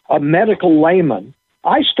am, a medical layman.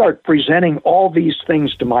 I start presenting all these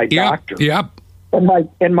things to my doctor. Yep.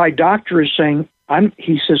 And my doctor is saying,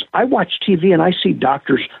 he says, I watch TV and I see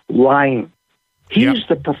doctors lying. He's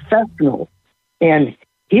the professional. And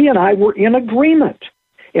he and I were in agreement.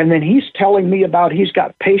 And then he's telling me about he's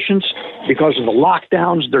got patients because of the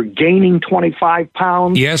lockdowns. They're gaining 25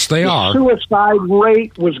 pounds. Yes, they are. The suicide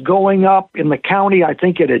rate was going up in the county. I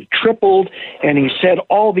think it had tripled. And he said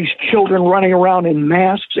all these children running around in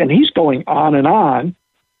masks. And he's going on and on.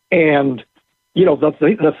 And, you know,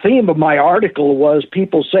 the theme of my article was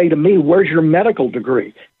people say to me, where's your medical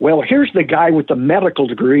degree? Well, here's the guy with the medical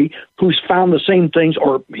degree who's found the same things,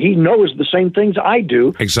 or he knows the same things I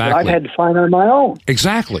do. Exactly. That I've had to find on my own.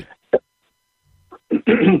 Exactly.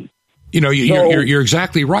 You're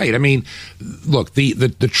exactly right. I mean, look,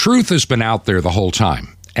 the truth has been out there the whole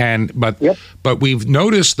time. But we've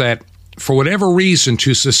noticed that for whatever reason,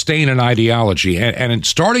 to sustain an ideology, and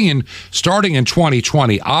starting in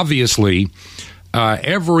 2020, obviously,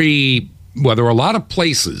 there were a lot of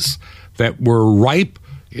places that were ripe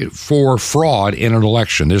for fraud in an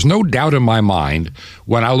election. There's no doubt in my mind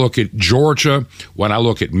when I look at Georgia, when I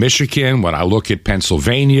look at Michigan, when I look at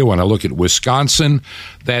Pennsylvania, when I look at Wisconsin,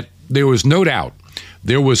 that there was no doubt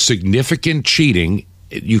there was significant cheating.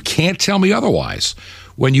 You can't tell me otherwise.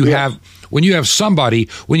 When you have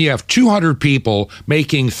 200 people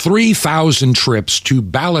making 3,000 trips to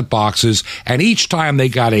ballot boxes, and each time they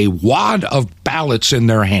got a wad of ballots in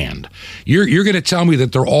their hand, you're going to tell me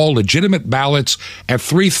that they're all legitimate ballots at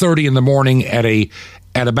 3:30 in the morning at a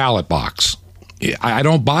ballot box? I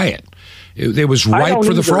don't buy it. It was ripe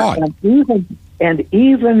for the fraud. And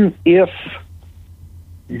even if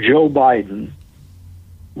Joe Biden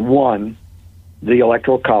won the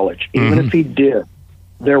Electoral College, even if he did,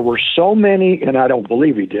 there were so many, and I don't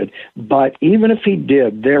believe he did, but even if he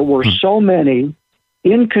did, there were so many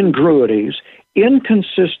incongruities,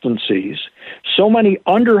 inconsistencies, so many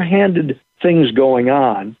underhanded things going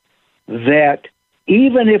on that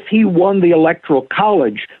even if he won the Electoral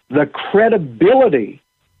College, the credibility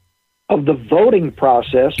of the voting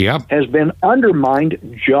process has been undermined,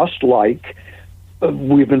 just like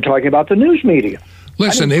we've been talking about the news media.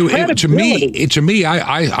 Listen, to me,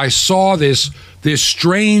 I saw this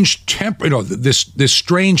strange this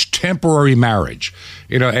strange temporary marriage.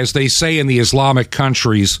 As they say in the Islamic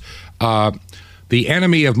countries, the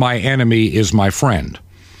enemy of my enemy is my friend,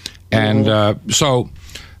 and so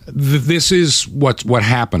this is what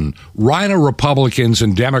happened. Rhino Republicans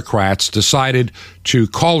and Democrats decided to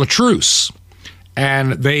call a truce.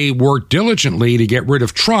 And they worked diligently to get rid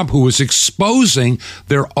of Trump, who was exposing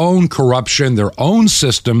their own corruption, their own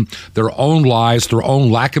system, their own lies, their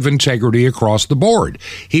own lack of integrity across the board.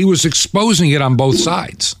 He was exposing it on both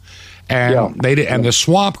sides. And and the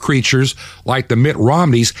swamp creatures like the Mitt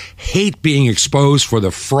Romneys hate being exposed for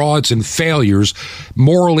the frauds and failures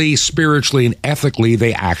morally, spiritually, and ethically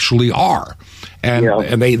they actually are.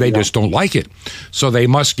 And they just don't like it. So they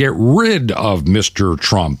must get rid of Mr.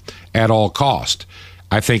 Trump at all cost.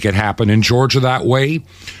 I think it happened in Georgia that way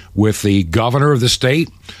with the governor of the state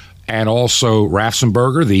and also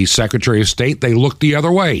Raffensperger, the Secretary of State. They looked the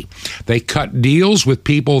other way. They cut deals with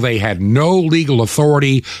people they had no legal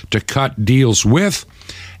authority to cut deals with,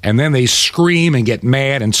 and then they scream and get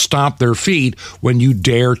mad and stomp their feet when you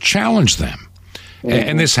dare challenge them.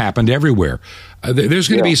 And this happened everywhere. There's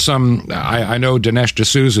going to be some. I know Dinesh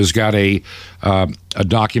D'Souza's got a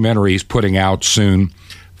documentary he's putting out soon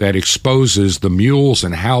that exposes the mules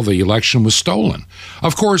and how the election was stolen.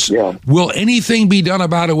 Of course, will anything be done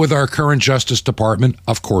about it with our current Justice Department?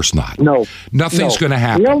 Of course not. No. Nothing's going to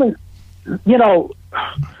happen. Joe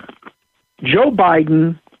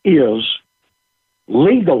Biden is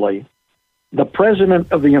legally the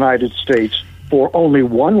President of the United States for only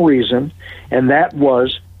one reason, and that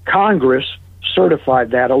was Congress certified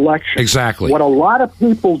that election. Exactly. What a lot of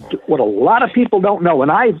people don't know,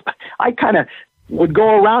 and I kind of would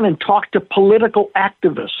go around and talk to political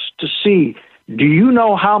activists to see, do you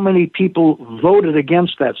know how many people voted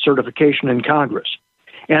against that certification in Congress?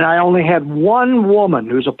 And I only had one woman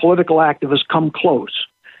who's a political activist come close,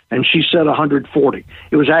 and she said 140.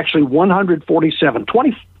 It was actually 147.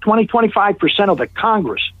 25% of the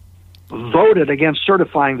Congress voted against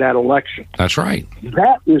certifying that election. That's right.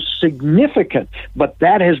 That is significant, but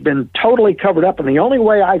that has been totally covered up. And the only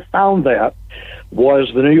way I found that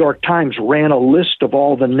was the New York Times ran a list of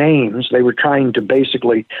all the names. They were trying to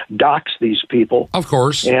basically dox these people. Of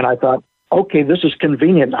course. And I thought, okay, this is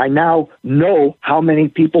convenient. I now know how many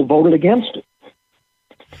people voted against it.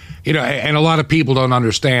 And a lot of people don't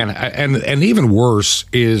understand. And even worse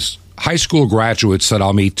is high school graduates that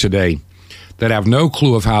I'll meet today that have no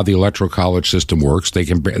clue of how the Electoral College system works.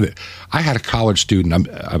 I had a college student,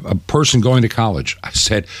 a person going to college. I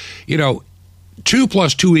said, 2 +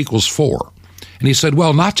 2 = 4. And he said,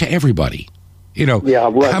 well, not to everybody.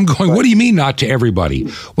 I'm going, what do you mean not to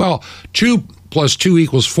everybody? Well, 2 +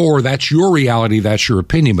 2 = 4, that's your reality, that's your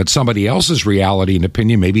opinion, but somebody else's reality and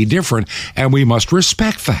opinion may be different, and we must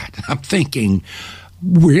respect that. I'm thinking,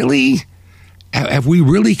 really? Have we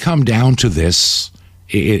really come down to this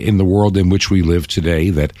in the world in which we live today,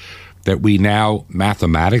 that we now,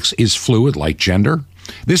 mathematics is fluid like gender?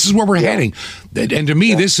 This is where we're heading. And to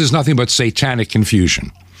me, this is nothing but satanic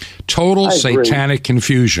confusion. Total satanic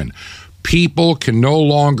confusion. People can no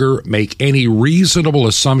longer make any reasonable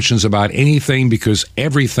assumptions about anything because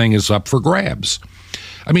everything is up for grabs.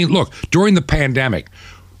 I mean, look, during the pandemic,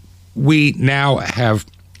 we now have,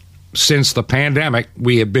 since the pandemic,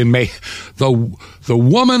 we have been made, the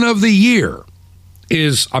woman of the year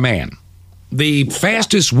is a man. The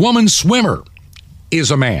fastest woman swimmer is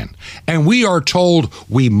a man. And we are told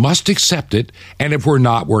we must accept it, and if we're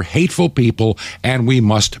not, we're hateful people, and we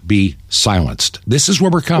must be silenced. This is where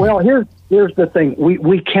we're coming. Well, here's the thing.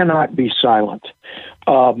 We cannot be silent.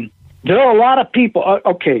 There are a lot of people.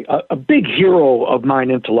 A big hero of mine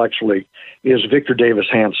intellectually is Victor Davis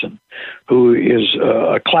Hanson, who is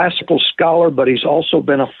a classical scholar, but he's also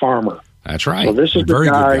been a farmer. That's right. So this is very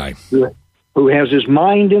the guy who has his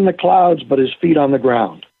mind in the clouds, but his feet on the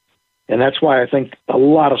ground. And that's why I think a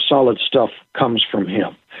lot of solid stuff comes from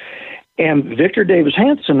him. And Victor Davis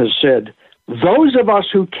Hanson has said, those of us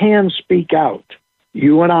who can speak out,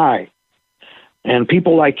 you and I, and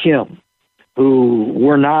people like him, who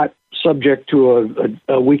were not subject to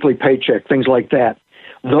a weekly paycheck, things like that,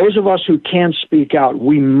 those of us who can speak out,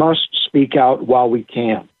 we must speak out while we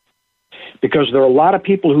can. because there are a lot of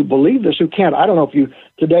people who believe this who can't. I don't know if you,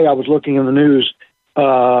 today I was looking in the news,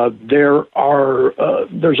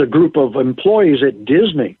 there's a group of employees at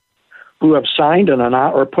Disney who have signed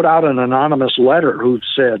or put out an anonymous letter who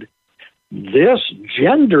said, this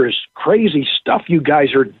gender's crazy stuff you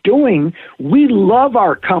guys are doing. We love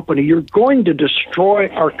our company. You're going to destroy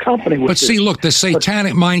our company with this. But see, look, the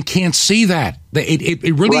satanic mind can't see that.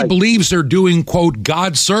 It really believes they're doing, quote,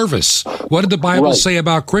 God's service. What did the Bible say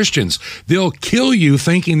about Christians? They'll kill you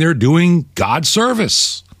thinking they're doing God's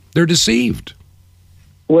service. They're deceived.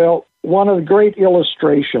 Well, one of the great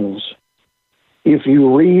illustrations, if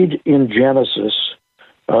you read in Genesis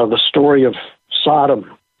the story of Sodom,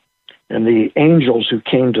 and the angels who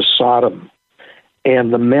came to Sodom,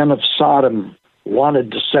 and the men of Sodom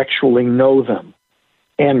wanted to sexually know them.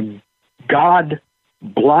 And God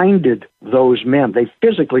blinded those men. They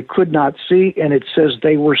physically could not see, and it says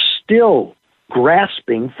they were still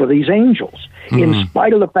grasping for these angels, in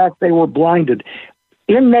spite of the fact they were blinded.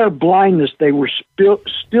 In their blindness, they were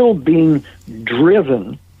still being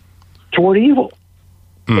driven toward evil.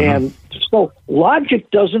 And so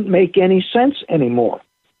logic doesn't make any sense anymore.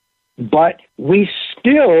 But we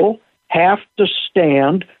still have to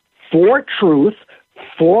stand for truth,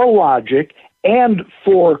 for logic, and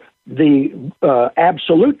for the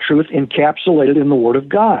absolute truth encapsulated in the Word of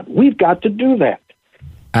God. We've got to do that.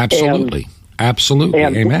 Absolutely. Absolutely.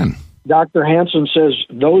 Amen. Dr. Hansen says,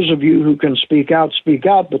 those of you who can speak out,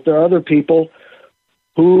 but there are other people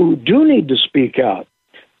who do need to speak out.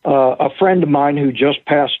 A friend of mine who just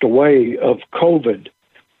passed away of COVID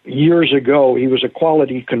years ago, he was a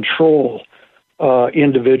quality control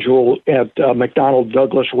individual at McDonnell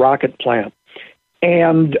Douglas rocket plant.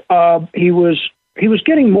 And he was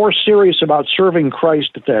getting more serious about serving Christ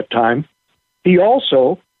at that time. He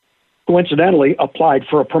also, coincidentally, applied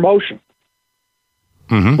for a promotion.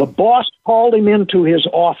 The boss called him into his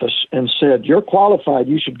office and said, you're qualified,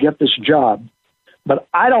 you should get this job, but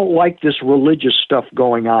I don't like this religious stuff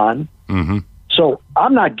going on, so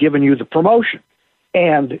I'm not giving you the promotion.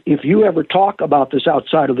 And if you ever talk about this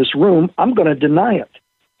outside of this room, I'm going to deny it.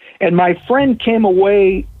 And my friend came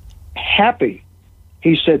away happy.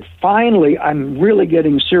 He said, finally, I'm really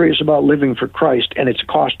getting serious about living for Christ, and it's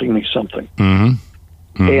costing me something.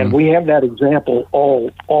 And we have that example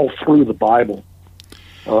all through the Bible.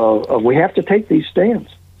 We have to take these stands.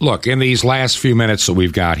 Look, in these last few minutes that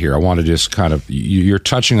we've got here, I want to just kind of, you're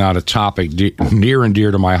touching on a topic near and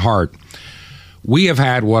dear to my heart. We have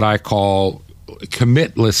had what I call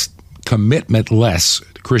commitmentless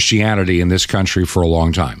Christianity in this country for a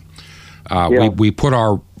long time. We put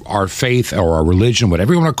our faith or our religion,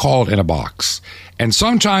 whatever you want to call it, in a box. And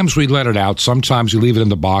sometimes we let it out. Sometimes we leave it in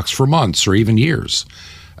the box for months or even years.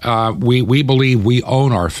 We believe we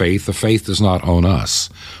own our faith. The faith does not own us.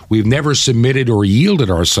 We've never submitted or yielded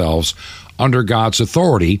ourselves under God's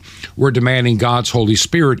authority. We're demanding God's Holy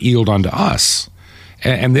Spirit yield unto us.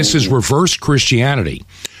 And this is reverse Christianity.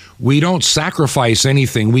 We don't sacrifice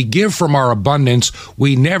anything. We give from our abundance.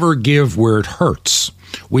 We never give where it hurts.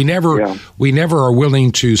 We never are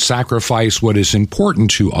willing to sacrifice what is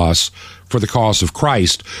important to us for the cause of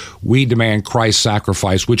Christ. We demand Christ's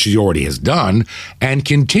sacrifice, which he already has done, and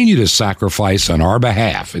continue to sacrifice on our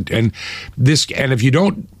behalf. And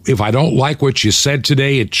if I don't like what you said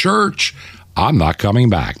today at church, I'm not coming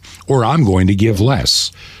back, or I'm going to give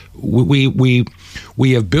less. We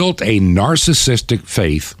have built a narcissistic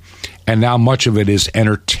faith, and now much of it is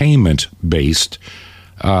entertainment based.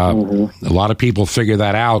 A lot of people figured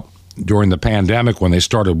that out during the pandemic when they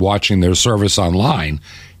started watching their service online.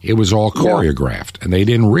 It was all choreographed, and they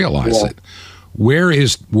didn't realize it. Where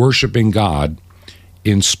is worshiping God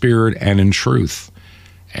in spirit and in truth?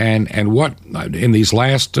 And what, in these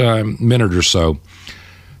last minute or so,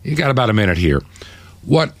 you got about a minute here,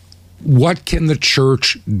 what can the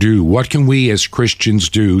church do? What can we as Christians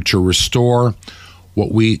do to restore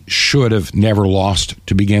what we should have never lost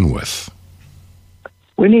to begin with?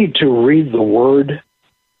 We need to read the Word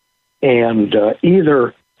and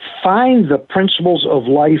either find the principles of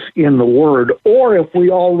life in the Word, or if we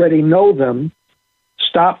already know them,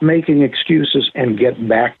 stop making excuses and get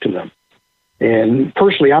back to them. And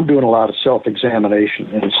personally, I'm doing a lot of self-examination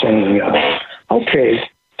and saying, okay,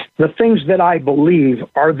 the things that I believe,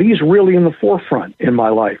 are these really in the forefront in my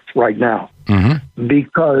life right now?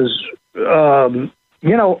 Because, a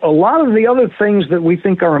lot of the other things that we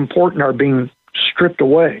think are important are being stripped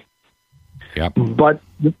away. But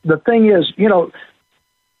the thing is,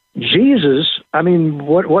 Jesus,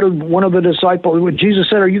 what did one of the disciples, Jesus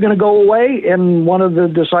said, are you going to go away? And one of the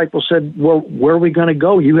disciples said, well, where are we going to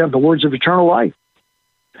go? You have the words of eternal life.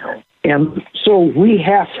 And so we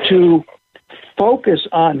have to focus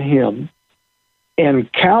on him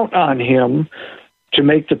and count on him to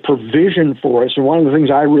make the provision for us. And one of the things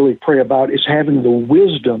I really pray about is having the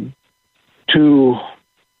wisdom to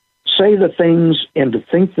say the things and to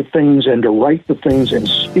think the things and to write the things and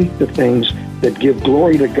speak the things that give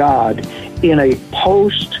glory to God in a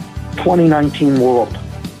post-2019 world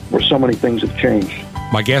where so many things have changed.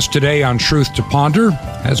 My guest today on Truth to Ponder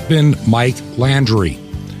has been Mike Landry.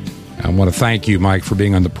 I want to thank you, Mike, for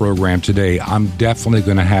being on the program today. I'm definitely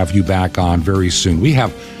going to have you back on very soon. We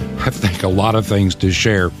have, I think, a lot of things to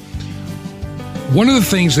share. One of the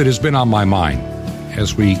things that has been on my mind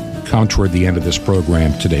as we come toward the end of this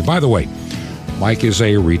program today, by the way, Mike is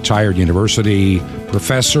a retired university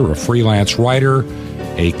professor, a freelance writer,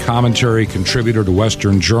 a commentary contributor to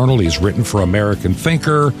Western Journal. He's written for American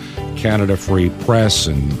Thinker, Canada Free Press,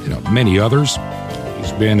 and many others.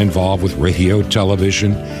 He's been involved with radio,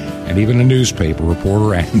 television, and even a newspaper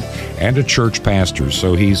reporter and a church pastor.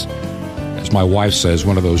 So he's, as my wife says,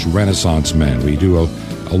 one of those Renaissance men. We do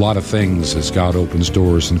a lot of things as God opens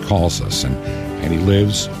doors and calls us. And he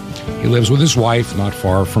lives with his wife not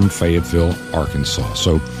far from Fayetteville, Arkansas.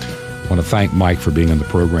 So I want to thank Mike for being on the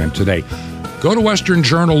program today. Go to Western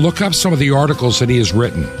Journal, look up some of the articles that he has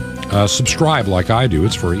written. Subscribe like I do,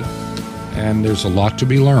 it's free. And there's a lot to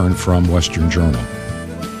be learned from Western Journal.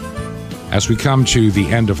 As we come to the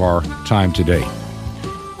end of our time today,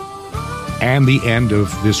 and the end of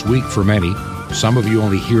this week for many, some of you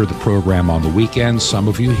only hear the program on the weekends, some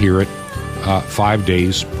of you hear it 5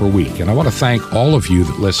 days per week. And I want to thank all of you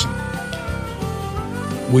that listen.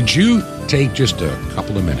 Would you take just a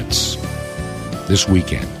couple of minutes this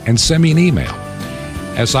weekend and send me an email?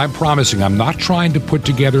 As I'm promising, I'm not trying to put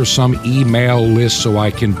together some email list so I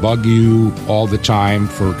can bug you all the time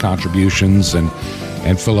for contributions and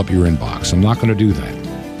fill up your inbox. I'm not going to do that.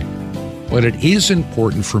 But it is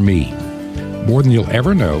important for me, more than you'll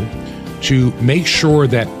ever know, to make sure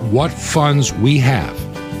that what funds we have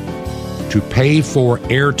to pay for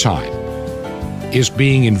airtime is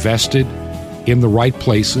being invested in the right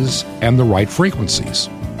places and the right frequencies.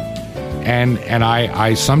 And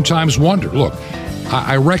I sometimes wonder, look,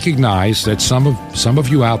 I recognize that some of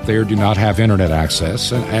you out there do not have internet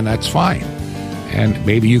access, and that's fine. And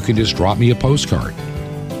maybe you can just drop me a postcard.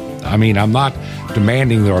 I mean, I'm not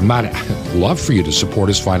demanding that, or I'm not love for you to support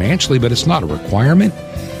us financially, but it's not a requirement.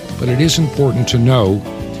 But it is important to know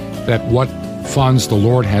that what funds the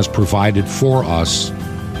Lord has provided for us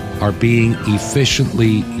are being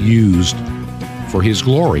efficiently used for His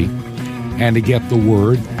glory and to get the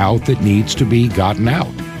word out that needs to be gotten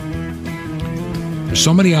out. There's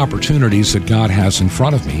so many opportunities that God has in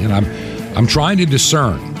front of me, and I'm trying to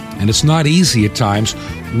discern, and it's not easy at times,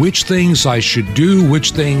 which things I should do,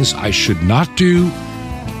 which things I should not do,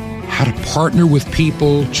 how to partner with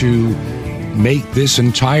people to make this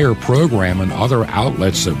entire program and other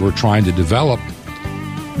outlets that we're trying to develop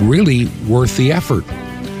really worth the effort.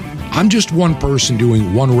 I'm just one person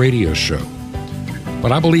doing one radio show,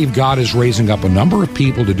 but I believe God is raising up a number of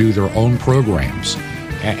people to do their own programs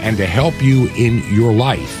and to help you in your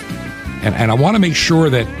life. And I want to make sure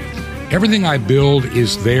that everything I build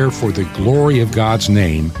is there for the glory of God's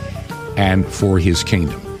name and for His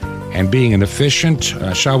kingdom. And being an efficient,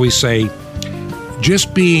 shall we say,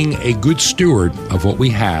 just being a good steward of what we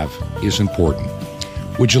have is important.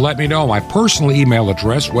 Would you let me know? My personal email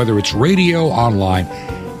address, whether it's radio, online,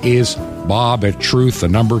 is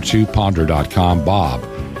bob@truth2ponder.com,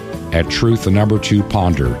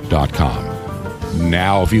 bob@truth2ponder.com.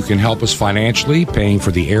 Now, if you can help us financially, paying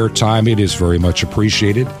for the airtime, it is very much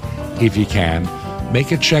appreciated. If you can,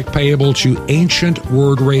 make a check payable to Ancient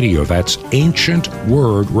Word Radio. That's Ancient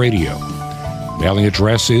Word Radio. Mailing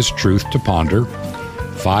address is Truth to Ponder,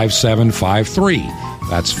 5753.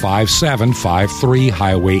 That's 5753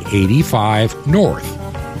 Highway 85 North.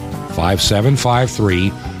 5753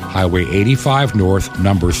 Highway 85 North,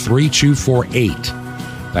 number 3248.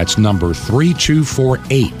 That's number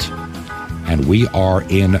 3248. And we are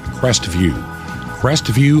in Crestview,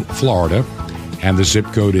 Florida, and the zip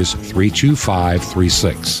code is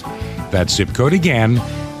 32536. That zip code again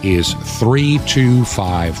is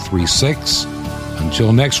 32536.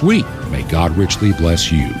 Until next week, may God richly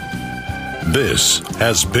bless you. This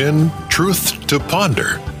has been Truth to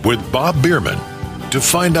Ponder with Bob Bierman. To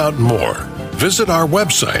find out more, visit our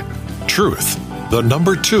website,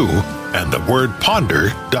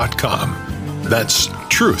 truth2ponder.com. That's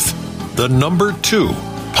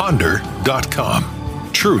truth2ponder.com.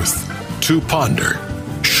 Truth to Ponder,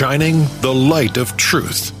 shining the light of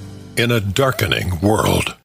truth in a darkening world.